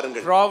வாசித்து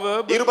பாருங்கள்.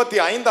 Proverbs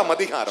 25ஆம்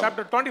அதிகாரம்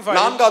chapter 25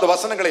 4வது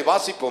வசனங்களை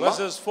வாசிப்போமா?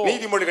 verses 4.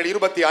 நீதிமொழிகள்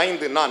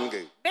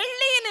 25:4.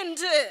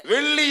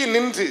 வெள்ளியில்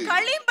நின்று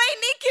களிம்பை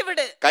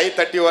நீக்கிவிடு. கை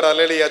தட்டி ஒரு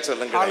அல்லேலூயா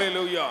சொல்லுங்க.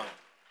 Hallelujah.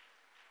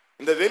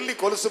 இந்த வெள்ளி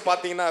கொலுசு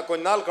பாத்தீங்கன்னா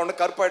கொஞ்ச நாள் கொண்டு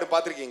கருப்பாயிடு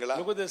பாத்திருக்கீங்களா?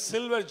 Look at the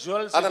silver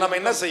jewels. அத நம்ம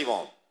என்ன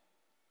செய்வோம்?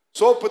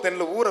 சோப்பு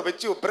தண்ணில ஊற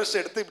வச்சு ஒரு பிரஷ்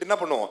எடுத்து இப்படி என்ன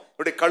பண்ணுவோம்?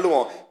 இப்படி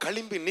கழுவோம்.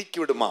 களிம்பி நீக்கி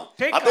விடுமா?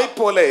 அதே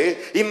போல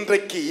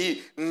இன்றைக்கு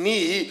நீ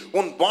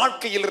உன்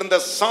வாழ்க்கையில் இருந்த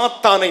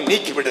சாத்தானை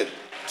நீக்கி விடு.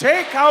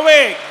 Take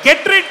away,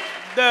 get rid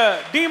the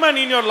demon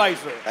in your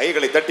life.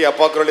 கைகளை தட்டி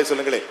அப்பாக்களே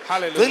சொல்லுங்களே.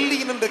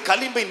 வெள்ளியில் நின்று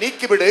களிம்பை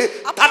நீக்கி விடு,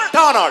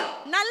 தட்டானாள்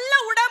நல்ல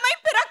உடைமை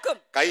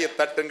பிறக்கும். கையை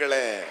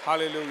தட்டுங்களே.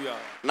 Hallelujah.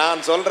 நான்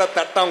சொல்ற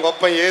தட்டம்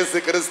கொப்ப இயேசு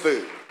கிறிஸ்து.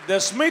 The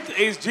smith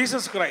is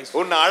Jesus Christ.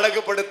 உன்னை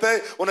அழகுபடுத்த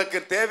உனக்கு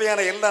தேவையான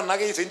எல்லா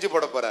நகையும் செஞ்சு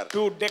போட போறார்.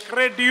 To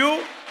decorate you,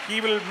 he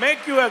will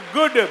make you a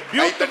good,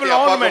 beautiful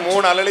ornament.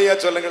 3 அல்லேலூயா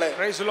சொல்லுங்களே.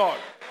 Praise the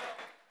Lord.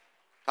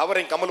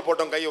 Covering Kamal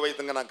போட்டோம், கையை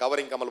வைத்துங்க. நான்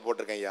கவரிங் கமல்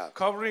போட்டிருக்கேன் ஐயா.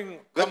 Covering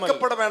கமல்.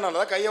 வெட்கப்பட வேணாம்,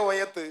 கையை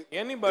உயர்த்து.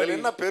 Anybody.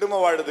 என்ன பெருமை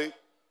வாழுது?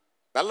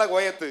 நல்ல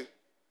உயர்த்து.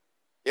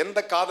 எந்த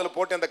காதல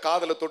போட்டு அந்த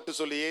காதல தொட்டு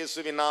சொல்லி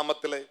இயேசுவின்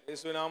நாமத்திலே,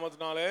 இயேசுவின்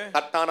நாமத்தினாலே,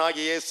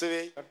 தட்டானாகிய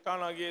இயேசுவே,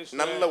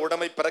 நல்ல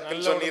உடைமை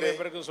பிறக்கும் சொன்னீரே,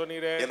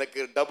 எனக்கு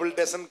டபுள்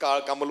டசன்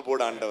கமல் போட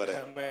ஆண்டவரே.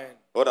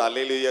 ஒரு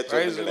அல்லேலூயா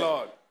சொல்லுங்க.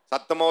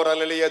 சத்தமா ஒரு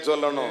அல்லேலூயா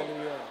சொல்லணும்.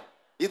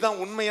 இதுதான்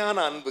உண்மையான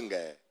அன்புங்க.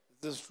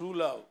 This is true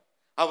love.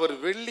 அவர்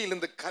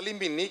வெள்ளியிலிருந்து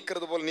களிம்பி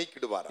நீக்கிறது போல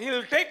நீக்கிடுவார். He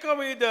will take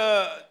away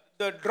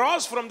the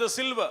dross from the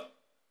silver.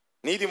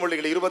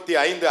 நீதிமொழிகள்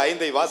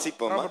 25:5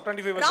 வாசிப்போம்.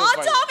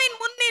 ராஜாவின்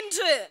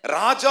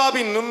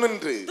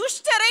முன்னின்று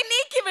துஷ்டரை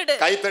நீக்கிவிடு.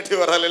 கை தட்டி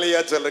ஒரு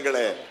அல்லேலூயா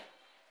சொல்லுங்களே.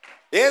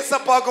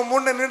 ஏசப்பாக்கு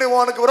முன்ன நின்னு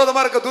உனக்கு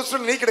விரோதமா இருக்க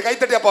துஷ்டன் நீக்கிடு. கை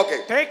தட்டி அப்பாக்கு.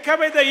 Take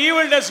away the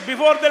evilness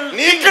before the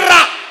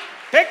நீக்கிடா.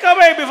 Take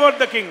away before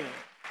the king.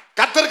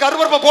 கர்த்தருக்கு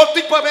அருவருப்ப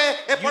போத்திப்பவே.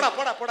 போடா.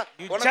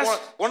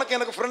 உனக்கு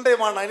எனக்கு ஃப்ரெண்டே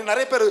வாணா. நீ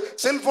நிறைய பேர்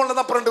செல்போன்ல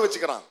தான் friend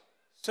வச்சுக்கறான்.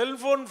 Cell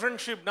phone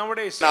friendship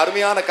nowadays.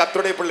 அருமையான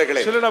கர்த்தருடைய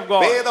பிள்ளைகளே,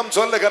 வேதம்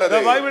சொல்லுகிறது,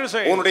 The Bible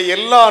says, உன்னுடைய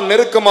எல்லா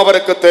நெருக்கம்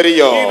அவருக்கு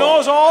தெரியும். He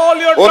knows all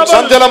your troubles. உன்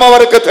சஞ்சலம்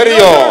அவருக்கு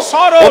தெரியும்.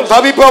 உன்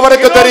தவிப்பு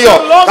அவருக்கு தெரியும்.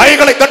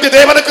 கைகளை தட்டி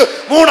தேவனுக்கு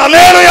 3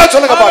 அல்லேலூயா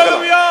சொல்லுங்க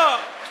பார்க்கலாம்.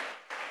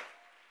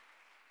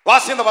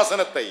 வாசி இந்த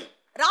வசனத்தை.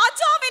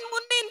 ராஜாவின்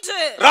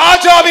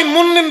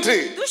முன் நின்று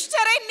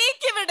துஷ்டரை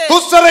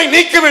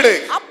நீக்கிவிடு.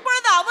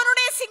 அப்பொழுது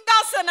அவருடைய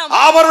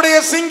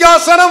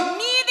சிங்காசனம்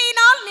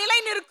நீதியினால் நிலை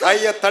நிற்கும்.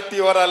 கையை தட்டி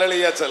ஒரு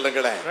அல்லேலூயா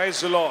சொல்லுங்களேன்.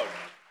 Praise the Lord.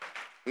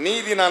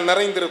 நீதியினால்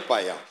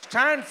நிறைந்திருப்பாயா.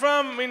 Stand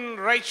firm in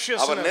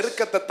righteousness. அவர்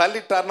நெருக்கத்தை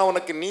தள்ளிட்டார்னா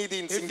உனக்கு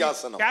நீதியின்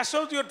சிங்காசனம். Cast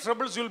out your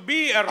troubles, you'll be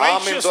a righteous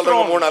ஆமென்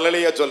சொல்லுங்க. மூணு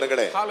அல்லேலூயா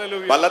சொல்லுங்களே.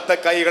 Hallelujah. பலத்த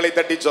கைகளை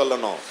தட்டி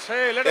சொல்லணும்.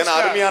 என்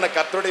அருமையான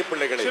கர்த்தருடைய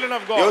பிள்ளைகளே,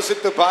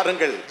 யோசித்து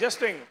பாருங்கள்.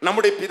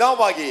 நம்முடைய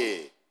பிதாவாகிய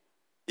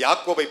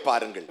யாக்கோபை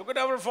பாருங்கள். Look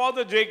at our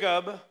father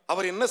Jacob.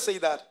 அவர் என்ன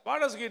செய்தார்? What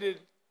does he did?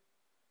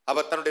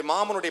 அவர் தன்னுடைய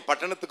மாமனுடைய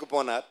பட்டணத்துக்கு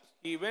போனார்.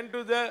 He went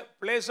to the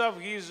place of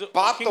his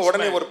பார்த்த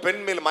உடனே ஒரு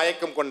பெண் மேல்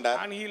மயக்கம் கொண்டார்.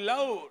 And he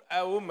loved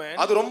a woman.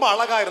 அது ரொம்ப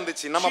அழகா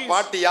இருந்துச்சு. நம்ம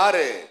பாட்டி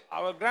யாரு?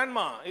 Our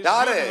grandma is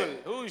யாரு? beautiful.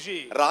 Who is she?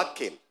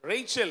 Rachel.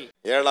 Rachel.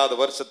 7வது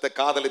வருஷத்தை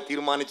காதலை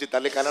தீர்மானிச்சு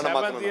தள்ளி கல்யாணம்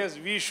பண்ணணும். Yes,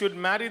 we should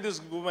marry this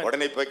woman.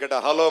 உடனே போய் கேட்டா,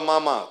 "ஹலோ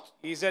மாமா."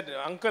 He said,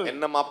 "Uncle."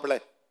 என்ன மாப்பிள்ளை?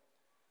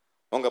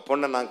 உங்க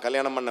பொண்ணை நான்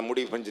கல்யாணம் பண்ண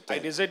முடிவு பண்ணிட்டேன்.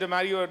 I decided to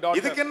marry your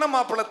daughter. இதுக்கு என்ன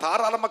மாப்பிள்ளை,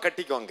 தாராளமா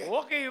கட்டிக்கோங்க.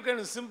 Okay, you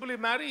can simply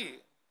marry.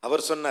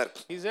 அவர் சொன்னார்.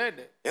 He said,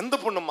 எந்த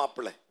பொண்ணு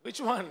மாப்பிள்ளை?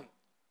 Which one?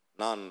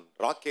 நான்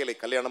ராக்கேலை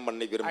கல்யாணம்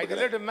பண்ண விரும்புகிறேன். I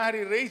decided to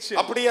marry Rachel.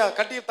 அப்படியே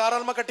கட்டி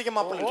தாராளமா கட்டிக்க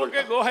மாப்பிள்ளை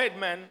சொல்லிட்டார். Okay, go ahead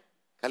man.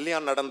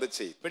 கல்யாணம்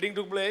நடந்துச்சு. Wedding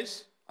took place.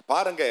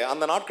 பாருங்க,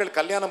 அந்த நாட்கள்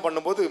கல்யாணம்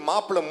பண்ணும்போது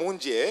மாப்பிள்ளை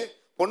மூஞ்சியே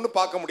பொண்ணு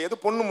பார்க்க முடியாது,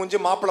 பொண்ணு மூஞ்சி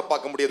மாப்பிள்ளை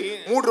பார்க்க முடியாது.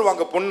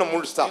 மூடுவாங்க பொண்ணு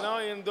முழுசா. You know,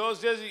 in those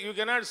days you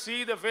cannot see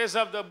the face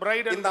of the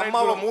bride and bride. இந்த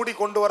அம்மாவை மூடி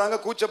கொண்டு வராங்க,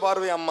 கூச்ச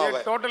பார்வை அம்மாவை.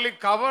 They totally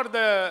cover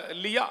the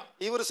Leah.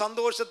 இவர்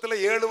சந்தோஷத்துல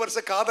 7 வருஷ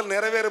காதல்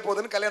நிறைவேற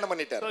போகுதுன்னு கல்யாணம்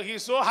பண்ணிட்டார். So he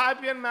so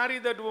happy and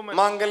married that woman.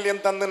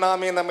 மாங்கல்யம் தந்து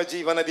நாமே நம்ம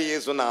ஜீவனதி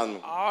இயேசு நான்.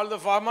 All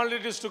the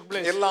formalities took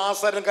place. எல்லா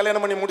ஆசாரியரும்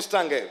கல்யாணம் பண்ணி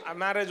முடிச்சிட்டாங்க. A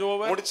marriage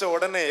over. முடிச்ச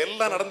உடனே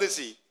எல்லாம்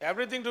நடந்துச்சு.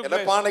 Everything took place.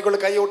 எல்லா பானைக்குள்ள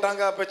கை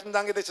விட்டாங்க,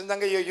 பெச்சந்தாங்க, இதை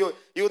செஞ்சாங்க.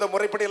 யூத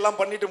முறைப்படி எல்லாம்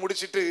பண்ணிட்டு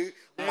முடிச்சிட்டு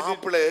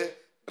மாப்பிள்ளை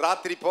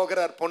ராத்திரி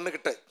போகிறார் பொண்ணு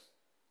கிட்ட.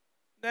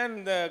 Then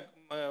the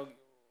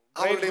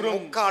அவருடைய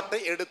முக்காட்டை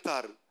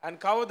எடுத்தார் and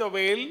cover the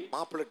veil.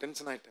 மாப்பிள்ளை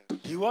டென்ஷன் ஆயிட்டார்.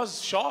 He was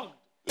shocked.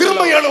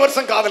 திரும்ப 7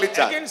 வருஷம்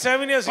காதலிச்சார். Again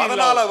 7 years.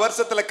 14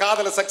 வருஷத்துல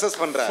காதல சக்சஸ்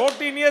பண்றார்.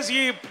 14 years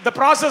the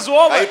process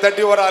over. கை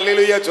தட்டி ஒரு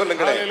அல்லேலூயா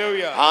சொல்லுங்க.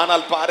 Hallelujah.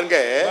 ஆனால் பாருங்க,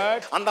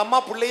 அந்த அம்மா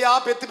புள்ளையா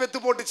பெத்து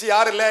போட்டுச்சு.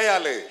 யாரு?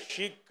 லேயாளு.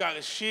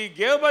 She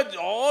gave birth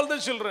all the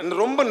children.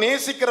 ரொம்ப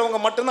நேசிக்கிறவங்க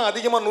மட்டும் தான்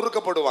அதிகமா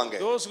நுறுக்கப்படுவாங்க.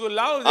 Those who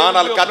love them.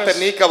 ஆனால்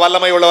கர்த்தர் நீக்க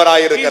வல்லமை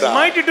உள்ளவராய் இருக்கிறார். He is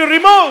mighty to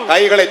remove.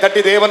 கைகளை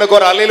தட்டி தேவனுக்கு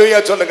ஒரு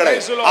அல்லேலூயா சொல்லுங்க.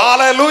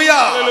 ஹalleluya.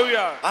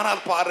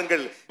 ஆனால்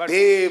பாருங்கள்,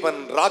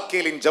 தேவன்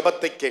ராக்கேலின்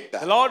ஜெபத்தை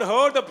கேட்டார். The Lord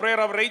heard the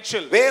prayer of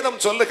Rachel. வேதம்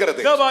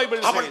சொல்லுகிறது,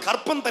 அவள்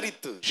கர்ப்பம்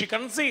தரித்து she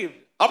conceived.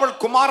 அவள்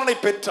குமாரனை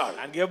பெற்றாள்.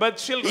 And gave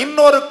birth children.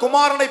 இன்னொரு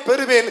குமாரனை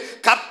பெறுவேன்,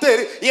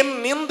 கர்த்தர் என்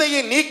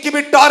நிந்தையை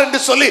நீக்கிவிட்டார் என்று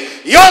சொல்லி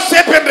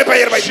யோசேப்பு என்று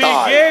பெயர்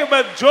வைத்தார். She gave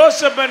birth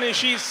Joseph and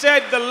she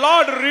said, the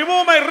Lord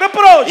remove my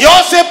reproach.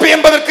 யோசேப்பு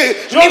என்பதற்கு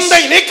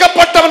நிந்தை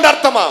நீக்கப்பட்டவன்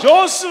அர்த்தமா?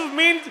 Joseph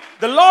means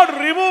the Lord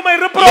remove my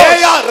reproach.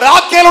 Leah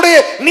ராக்கேலுடைய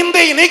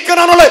நிந்தையை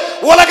நீக்கறனால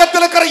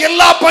உலகத்தில் இருக்கிற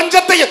எல்லா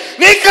பஞ்சத்தையும்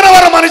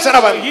நீக்கிறவர் மனுஷன்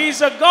அவன். He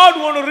is a God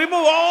who will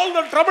remove all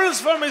the troubles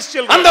from his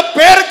children. அந்த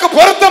பேருக்கு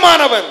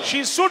பொருத்தமானவன்.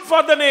 She stood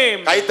for the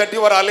name. கை தட்டி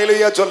ஒரு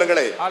அல்லேலூயா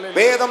சொல்லுங்களே.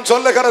 வேதம்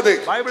சொல்லுகிறது,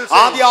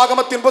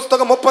 ஆதியாகமத்தின்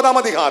புத்தகம் 30ஆம்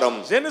அதிகாரம்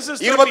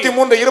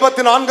 23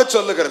 24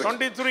 சொல்லுகிறது,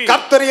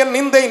 கர்த்தர் என்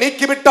நிந்தை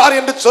நீக்கிவிட்டார்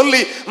என்று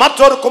சொல்லி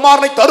மற்றொரு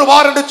குமாரனை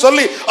தருவார் என்று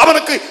சொல்லி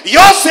அவனுக்கு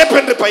யோசேப்பு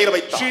என்று பெயர்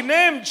வைத்தார். She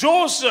named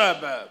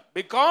Joseph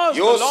because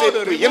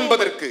யோசேப்பு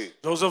என்பதற்கு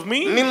Joseph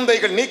means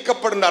நிந்தைகள்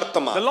நீக்கப்படும்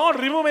அர்த்தமா? The Lord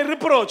remove my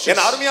reproach.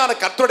 என் அருமையான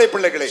கர்த்தருடைய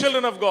பிள்ளைகளே,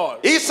 children of God,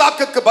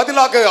 ஈசாக்குக்கு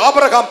பதிலாக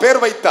ஆபிரகாம் பெயர்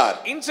வைத்தார்.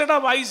 Instead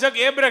of Isaac,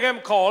 Abraham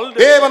called.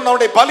 தேவன்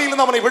அவனை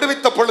பலியிலிருந்து அவனை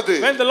விடுவித்த பொழுது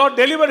when the Lord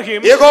delivered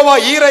him, Jehovah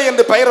ஈரே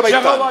என்று பெயர்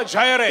வைத்தார். Jehovah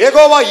Jireh.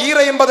 யெகோவா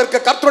ஈரே என்பதற்கு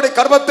கர்த்தருடைய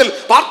கர்வத்தில்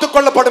பார்த்துக்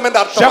கொள்ளப்படும்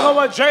என்று அர்த்தம்.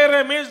 Jehovah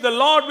Jireh means the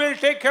Lord will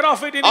take care of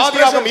it in his presence.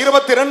 ஆதியாகமம்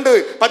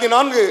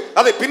 22:14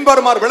 அதை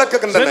பின்வருமாறு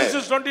விளக்குகின்றன.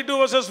 Genesis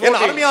 22 verses 14.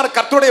 என் அருமையான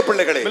கர்த்தருடைய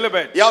பிள்ளைகளே,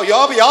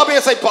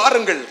 யாபேசை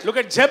பாருங்கள். Look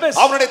at Jabez.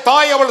 அவனுடைய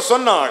தாய் அவள்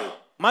சொன்னாள்,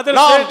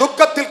 நான்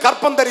துக்கத்தில்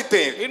கர்ப்பம்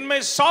தரித்தேன். In my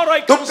sorrow I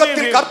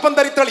துக்கத்தில் கர்ப்பம்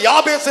தரித்தாள்,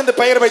 யாபேஸ் என்று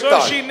பெயர்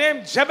வைத்தாள். So she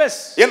named Jabez.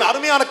 என்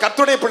அருமையான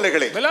கர்த்தருடைய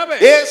பிள்ளைகளே,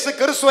 இயேசு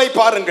கிறிஸ்துவை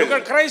பாருங்கள்.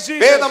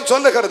 வேதம்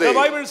சொல்லுகிறது,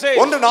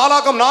 1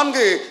 நாளாகமம்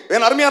 4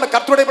 என் அருமையான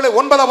கர்த்தருடைய பிள்ளை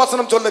 9ஆம்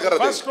வசனம்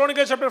சொல்லுகிறது, 1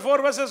 Chronicles chapter 4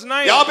 verses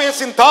 9.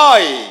 யாபேசின்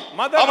தாய்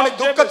அவனை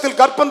துக்கத்தில்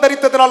கர்ப்பம்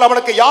தரித்ததனால்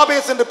அவனுக்கு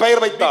யாபேஸ் என்று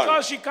பெயர் வைத்தாள்.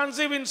 Because she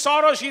conceived in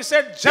sorrow she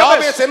said Jabez.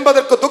 யாபேஸ்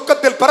என்பதற்கு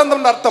துக்கத்தில்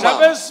பிறந்தவன் அர்த்தமா?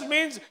 Jabez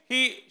means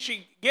she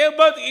gave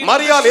birth in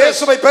மரியாள்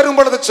இயேசுவை பெறும்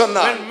பொழுது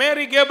சொன்னாள், when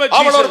Mary gave birth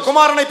அவள் ஒரு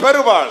குமாரனை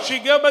பெறுவாள். She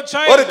gave birth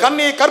child. ஒரு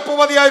கன்னி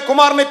கர்ப்பவதியாய்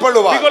குமாரனை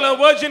பெறுவாள். Because a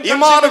virgin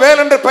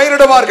இம்மானுவேல் என்று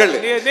பெயரிடுவார்கள்.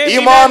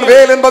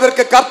 இம்மானுவேல்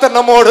என்பதற்கு கர்த்தர்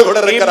நம்மோடு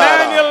கூட இருக்கிறார்.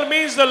 Emmanuel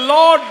means the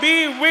Lord be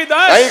with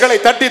us. கைகளை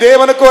தட்டி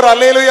தேவனுக்கு ஒரு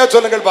அல்லேலூயா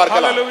சொல்லுங்கள்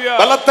பார்க்கலாம்.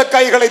 பலத்த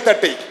கைகளை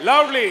தட்டி.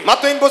 Loudly.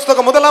 மத்தேயின்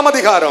புத்தகம் 1ஆம்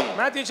அதிகாரம்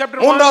Matthew chapter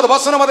 3வது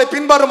வசனம் அதை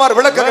பின்வருமாறு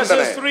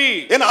விளக்குகின்றன.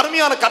 என்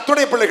அருமையான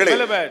கர்த்தருடைய பிள்ளைகளே,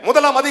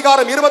 1ஆம்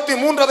அதிகாரம்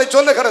 23 அதை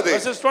சொல்லுகிறது.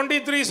 Verses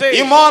 23 says,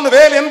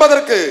 இம்மானுவேல்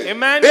என்பதற்கு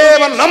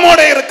தேவன்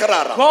நம்மோடு இருக்கிறார்.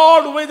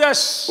 God with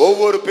meaningless.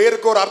 ஒவ்வொரு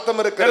பேருக்கு ஒரு அர்த்தம்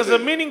There is இருக்கிறது.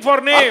 a meaning for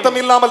name. அர்த்தம்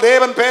இல்லாமல்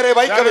தேவன் பெயரை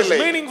வைக்கவில்லை. There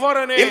is meaning for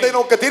a name. இந்த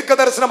நோக்க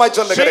தீர்க்கதரிசனமாய்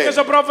சொல்லுகிறேன். Shake as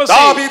a prophecy.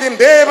 தாவீதின்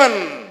தேவன்,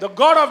 the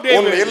God of David,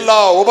 உன் எல்லா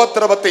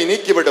உபத்திரவத்தை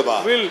நீக்கி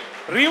விடுவார். will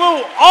remove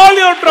all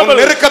your trouble.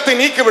 உன் நெருக்கத்தை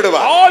நீக்கி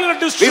விடுவார். All your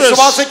distress.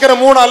 விசுவாசிக்கிற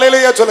 3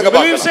 அல்லேலூயா சொல்லுங்க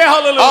பாருங்க. Believe, say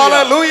hallelujah.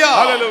 Hallelujah.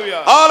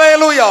 Hallelujah.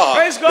 Hallelujah.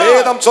 Praise God.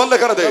 வேதம்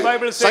சொல்லுகிறது. The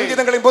Bible says.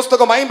 சங்கீதங்களின்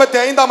புத்தகம்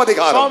 55ஆம்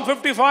அதிகாரம் Psalm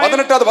 55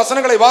 18வது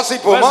வசனங்களை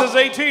வாசிப்போமா? verses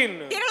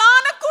 18.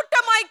 திரளான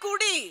கூட்டமாய்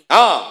கூடி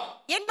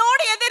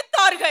என்னோடு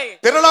எதிர்த்தார்கள்.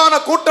 திரளான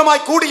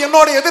கூட்டமாய் கூடி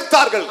என்னோடு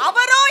எதிர்த்தார்கள்.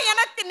 அவரோ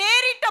எனக்கு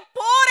நேரிட்ட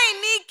போரை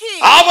நீக்கி.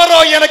 அவரோ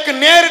எனக்கு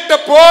நேரிட்ட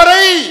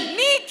போரை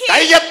நீக்கி.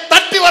 கையை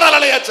தட்டி வர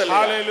அல்லேலூயா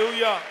சொல்லுங்க.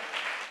 Hallelujah.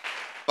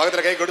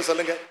 பக்கத்துல கை கொடு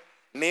சொல்லுங்க.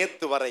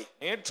 நேத்து வரை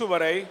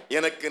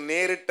எனக்கு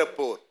நேரிட்ட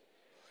போர்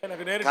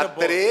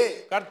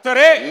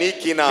கர்த்தரே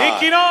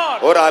நீக்கினார்.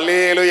 ஒரு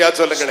அல்லேலூயா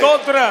சொல்லுங்க.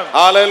 ஸ்தோத்திரம்.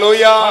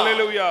 அல்லேலூயா.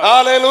 Hallelujah.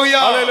 அல்லேலூயா.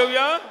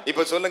 Hallelujah.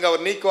 இப்ப சொல்லுங்க,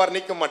 அவர் நீக்குவார்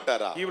நீக்க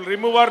மாட்டாரா? He will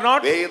remove or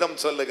not? வேதம்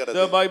சொல்லுகிறது.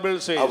 The Bible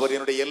says. அவர்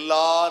என்னுடைய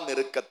எல்லா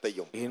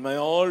நெருக்கத்தையும் in my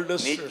all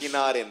distress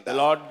நீக்கினார் என்றார். The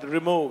Lord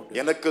removed.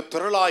 எனக்கு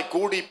திரளாய்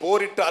கூடி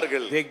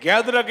போரிட்டார்கள். They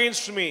gathered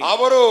against me.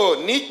 அவரோ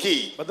நீக்கி.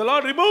 But the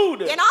Lord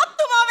removed. என்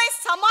ஆத்துமாவை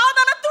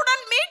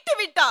சமாதானத்துடன் மீட்டு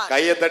விட்டார்.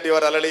 கையை தட்டி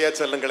ஒரு அல்லேலூயா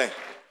சொல்லுங்களே.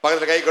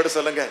 பக்கத்துல கை கொடு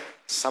சொல்லுங்க.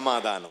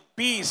 சமாதானம்.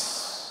 Peace.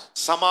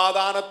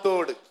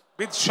 சமாதானத்தோடு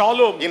with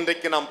shalom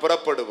இன்றைக்கு நாம்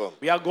புறப்படுவோம்.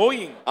 we are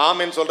going.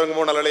 ஆமென் சொல்றங்க.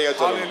 3 அல்லேலூயா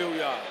சொல்லுங்க.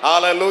 Hallelujah.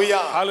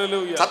 Hallelujah.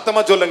 Hallelujah.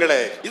 சத்தமா சொல்லுங்களே.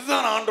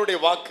 இதுதான் ஆண்டவருடைய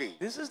வாக்கு.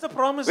 This is the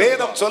promise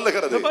வேதம் of God.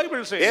 சொல்லுகிறது. The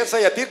Bible says.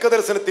 ஏசாயா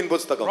தீர்க்கதரிசனத்தின்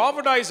புத்தகம்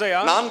Prophet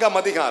Isaiah 4ஆம்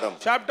அதிகாரம்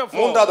chapter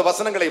 4 3வது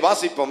வசனங்களை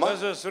வாசிப்போமா?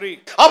 verses 3.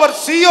 அவர்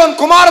சீயோன்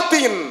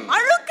குமாரத்தியின்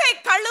அழுக்கை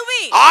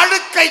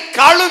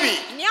கழுவி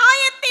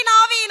நியாயத்தின்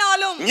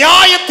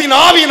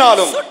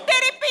ஆவியினாலும்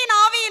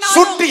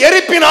சுட்டி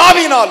எரிப்பின்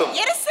ஆவியினாலும்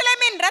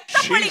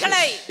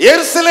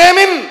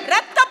எருசலேமின்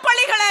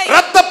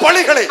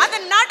இரத்தப்பழிகளை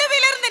அதன்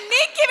நடுவிலிருந்து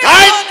நீக்கி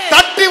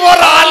தட்டி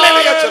வர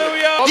அல்லேலூயா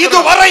சொல்லுங்க.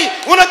 இதுவரை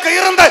உனக்கு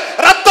இருந்த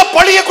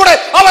இரத்தப்பழியை கூட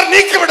அவர்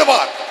நீக்கி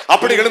விடுவார்.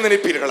 அப்படி எழுந்து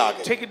நிற்பீர்களாக.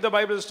 Take it, the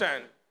Bible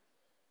stand.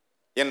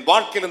 என்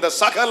வாழ்க்கையில் இந்த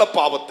சகல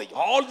பாவத்தையும்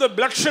all the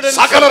bloodshed and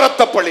சகல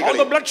இரத்தப்பழிகளை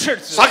all the bloodshed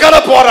சகல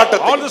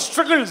போராட்டத்தை all the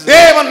struggles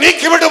தேவன்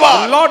நீக்கி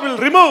விடுவார். the Lord will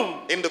remove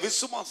என்று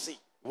விசுவாசி.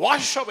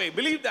 wash away.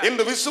 Believe that.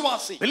 என்று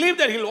விசுவாசி. Believe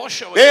that he'll wash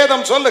away.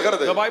 வேதம்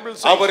சொல்லுகிறது. The Bible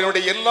says.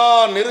 அவருடைய எல்லா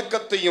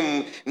நெருக்கத்தையும்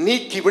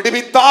நீக்கி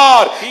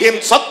விடுவித்தார்.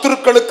 என்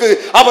சத்துருக்களுக்கு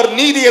அவர்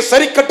நீதியை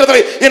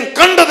சரிக்கட்டுதலை என்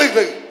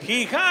கண்டது.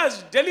 He has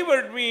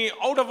delivered me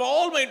out of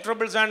all my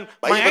troubles and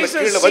my eyes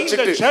have கீழ seen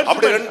வச்சிட்டு the judgment.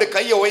 அப்படி ரெண்டு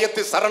கையை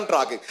உயர்த்தி சரண்டர்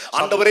ஆகு.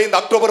 ஆண்டவரே, இந்த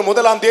அக்டோபர்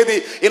 1ஆம் தேதி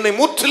என்னை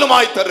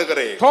முற்றிலுமாய்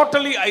தருகிறேன்.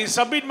 Totally I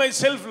submit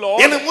myself, Lord.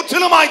 என்னை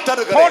முற்றிலுமாய்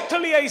தருகிறேன்.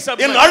 Totally I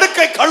submit. என்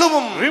அழுக்கை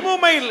கழுவும். Remove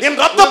my என்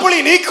இரத்தப்பழி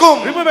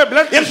நீக்கும். remove my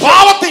blood. என்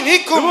பாவத்தை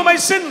நீக்கும். remove my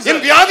sins.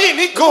 என் வியாதியை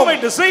நீக்கும். remove my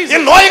diseases.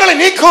 என் நோய்களை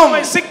நீக்கும்.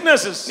 my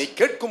sicknesses. நீ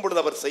கேட்கும்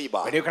பொழுது அவர்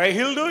செய்வார். when you cry,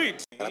 he'll do it.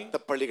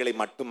 இரத்தப்பழிகளை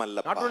மட்டுமல்ல,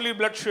 not only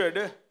bloodshed,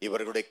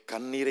 இவர்களுடைய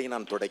கண்ணீரை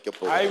நான் துடைக்க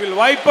போகிறேன். I will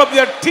wipe up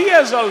their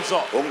tears also.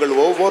 உங்கள்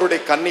ஒவ்வொருடைய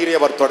கண்ணீரை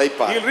அவர்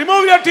துடைப்பார். he'll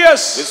remove your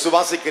tears.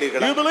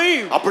 விசுவாசிக்கிறீர்களா? you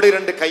believe? அப்படி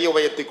ரெண்டு கையை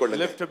உயர்த்தி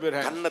கொள்ளுங்க. lift up your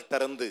hand. கண்ணை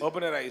திறந்து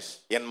open your eyes.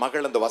 என்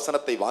மகள் அந்த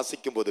வசனத்தை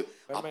வாசிக்கும்போது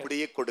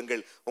அப்படியே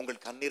கொடுங்கள். உங்கள்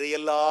கண்ணீரை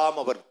எல்லாம்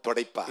அவர்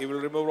துடைப்பார். he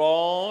will remove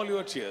all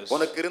your tears.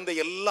 உனக்கு இருந்த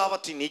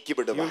எல்லாவற்றையும் நீக்கி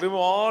விடுவார். he will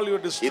remove all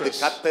your distress. இது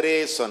கர்த்தரே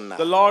சொன்னார்.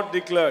 the Lord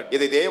declared.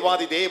 இது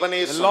தேவாதி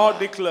தேவனே சொன்னார். the Lord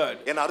declared.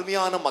 என்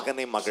அருமையான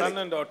மகனே மகளே, son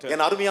and daughter,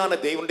 என் அருமையான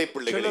தேவனுடைய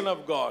பிள்ளைகளே, children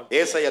of God,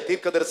 ஏசாயா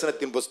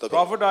தீர்க்கதரிசனத்தின் புத்தகம்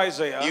Prophet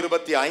Isaiah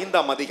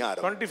 25ஆம்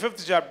அதிகாரம்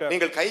 25th chapter.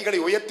 நீங்கள் கைகளை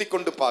உயர்த்தி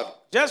கொண்டு பார்.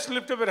 just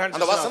lift up your hands.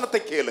 அந்த வசனத்தை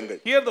கேளுங்கள்.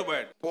 hear the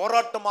word.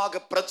 போராட்டமாக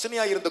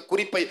பிரச்சனையா இருந்த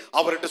குறிப்பை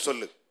அவர்கிட்ட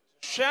சொல்லு.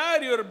 share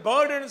your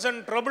burdens and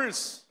troubles.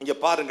 இங்க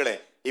பாருங்களே,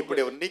 இப்படி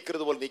அவர்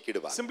நீக்கிறது போல்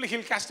நீக்கிடுவார். simply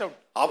he'll cast out.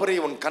 அவரே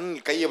உன் கண்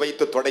கையை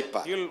வைத்து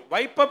துடைப்பார். he'll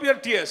wipe up your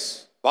tears.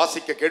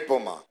 வாசிக்க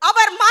கேட்போமா?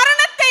 அவர்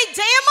மரணத்தை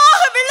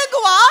ஜெயமாக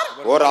விழுங்குவார்.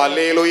 ஒரு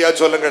அல்லேலூயா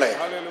சொல்லுங்களே.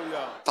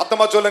 hallelujah.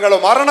 சத்தமா சொல்லுங்களே.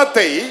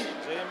 மரணத்தை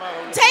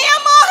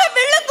ஜெயமாக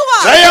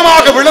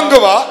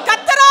விழுங்குவார்.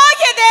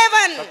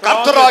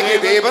 கர்த்தராகிய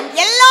தேவன்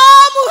எல்லா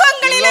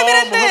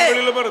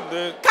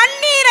முகங்களிலுமிருந்து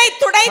கண்ணீரை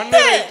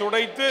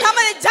துடைத்து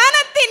தமது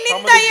ஜனத்தின்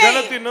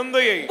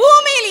நிந்தையை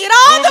பூமியில்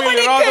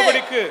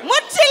இராதபடிக்கு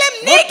முற்றிலும்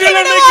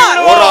நீக்கிவிடுவார்.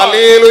 ஒரு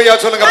அல்லேலூயா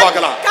சொல்லுங்க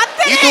பார்க்கலாம்.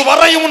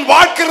 இதுவரை உன்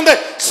வாழ்க்கையில் இருந்த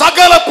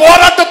சகல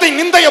போராட்டத்தை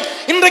நிந்தையும்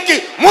இன்றைக்கு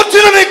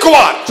முற்றிலும்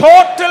நீக்குவார்.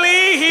 totally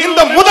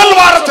இந்த முதல்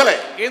வாரத்திலே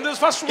in this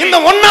first week, இந்த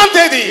 1ஆம்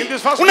தேதி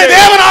உன்னை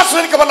தேவன்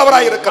ஆசீர்வதிக்க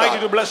வல்லவராய் இருக்கிறார்.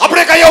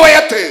 அப்படியே கையை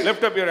உயர்த்து.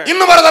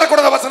 இன்னும்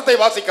வரதரக்கூடாத வசனத்தை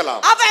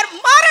வாசிக்கலாம்.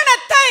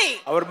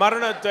 அவர்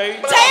மரணத்தை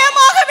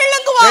ஜெயமாக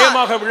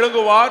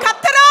விழுங்குவார்.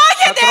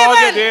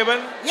 கர்த்தராகிய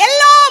தேவன்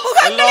எல்லா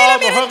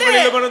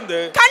முகங்களிலுமிருந்து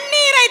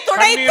கண்ணீரை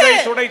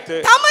துடைத்து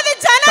தமது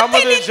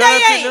ஜனத்தின்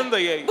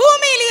நிந்தையை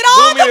பூமியில்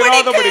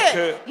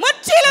இராதபடிக்கு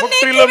முற்றிலும்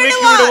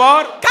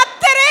நீக்கிவிடுவார்.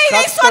 கர்த்தரே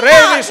இதை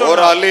சொன்னார்.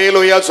 ஒரு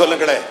அல்லேலூயா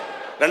சொல்லுங்களே.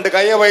 ரெண்டு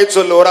கையை வைத்து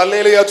சொல்லு, ஒரு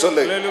அல்லேலூயா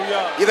சொல்லு.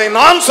 இதை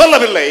நான்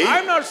சொல்லவில்லை,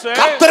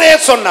 கர்த்தரே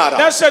சொன்னார்.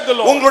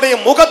 உங்களுடைய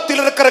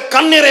முகத்தில் இருக்கிற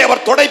கண்ணீரை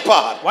அவர்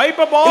துடைப்பார்.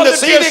 இந்த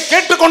செய்தியை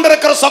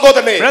கேட்டுக்கொண்டிருக்கிற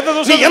சகோதரனே,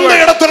 நீ எந்த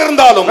இடத்தில்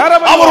இருந்தாலும்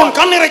அவர் உன்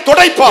கண்ணீரை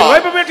துடைப்பார்.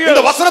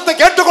 இந்த வசனத்தை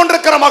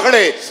கேட்டுக்கொண்டிருக்கிற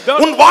மகளே,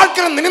 உன்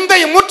வாழ்க்கையின்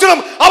நிந்தையை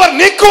முற்றிலும் அவர்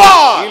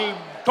நீக்குவார்.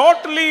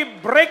 Totally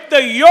break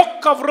the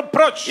yoke of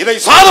reproach. இதை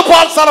சாது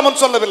பால் சாலமன்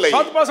சொல்லவில்லை,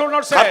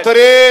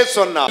 கர்த்தரே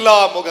சொன்னார். எல்லா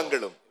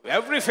முகங்களும்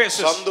every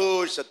faces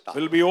சந்தோஷத்தால்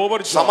will be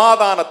overjoyed,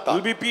 சமாதானத்தால்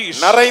will be peace,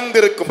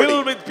 நிறைந்திருக்கும்படி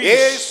filled with peace.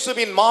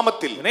 இயேசுவின்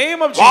நாமத்தில் name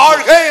of Jesus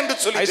வாழ்க என்று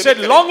சொல்லி I said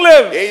long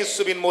live.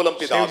 இயேசுவின் மூலம்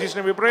பிதாவே, in Jesus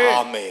name we pray.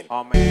 ஆமென்.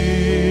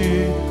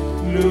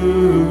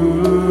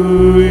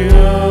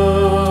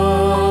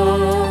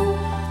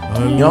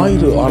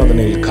 ஞாயிறு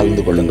ஆராதனையில்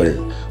கலந்து கொள்ளுங்கள்.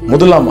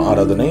 முதலாம்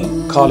ஆராதனை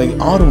காலை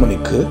 6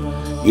 மணிக்கு,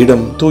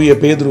 இடம் தூய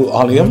பேதுரு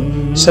ஆலயம்,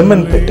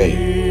 செம்மன்பேட்டை.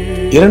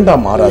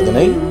 இரண்டாம்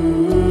ஆராதனை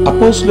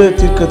அப்போஸ்தலர்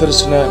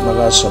தீர்க்கதரிசன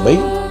மகா சபை,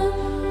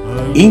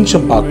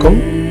 ஈஞ்சம்பாக்கம்,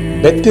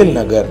 பெத்தேல்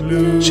நகர்,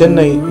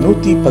 சென்னை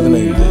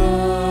 115.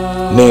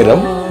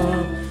 நேரம்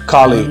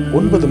காலை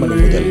 9 மணி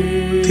முதல்.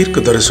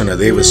 தீர்க்க தரிசன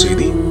தேவ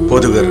செய்தி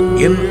போதகர்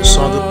என்.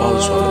 சாது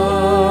பால் சுவாமி.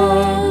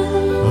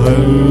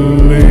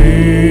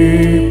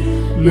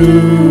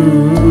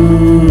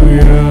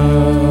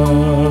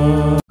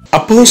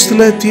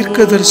 அப்போஸ்தலர் தீர்க்க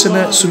தரிசன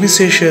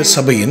சுவிசேஷ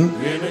சபையின்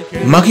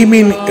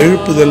மகிமையின்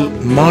எழுப்புதல்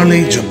மாலை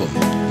ஜெபம்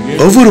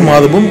ஒவ்வொரு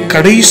மாதமும்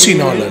கடைசி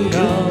நாள்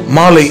அன்று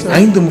மாலை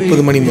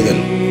 5:30 மணி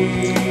முதல்.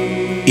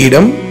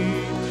 இடம்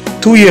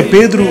தூய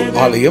பேதுரு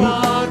ஆலயம்,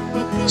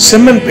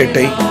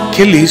 செம்மன்பேட்டை,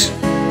 கெல்லிஸ்,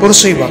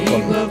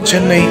 புரசைவாக்கம்,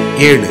 சென்னை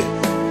 7.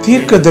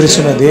 தீர்க்க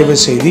தரிசன தேவ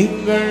செய்தி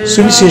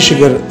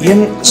சுவிசேஷகர்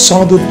என்.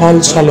 சாது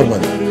பால்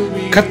சாலமன்.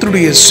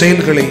 கர்த்தருடைய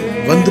செயல்களை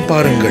வந்து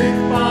பாருங்கள்.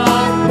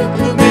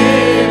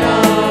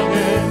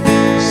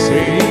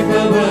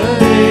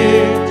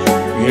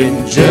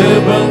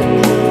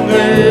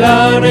 ஜெபங்கள்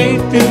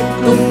அனைத்து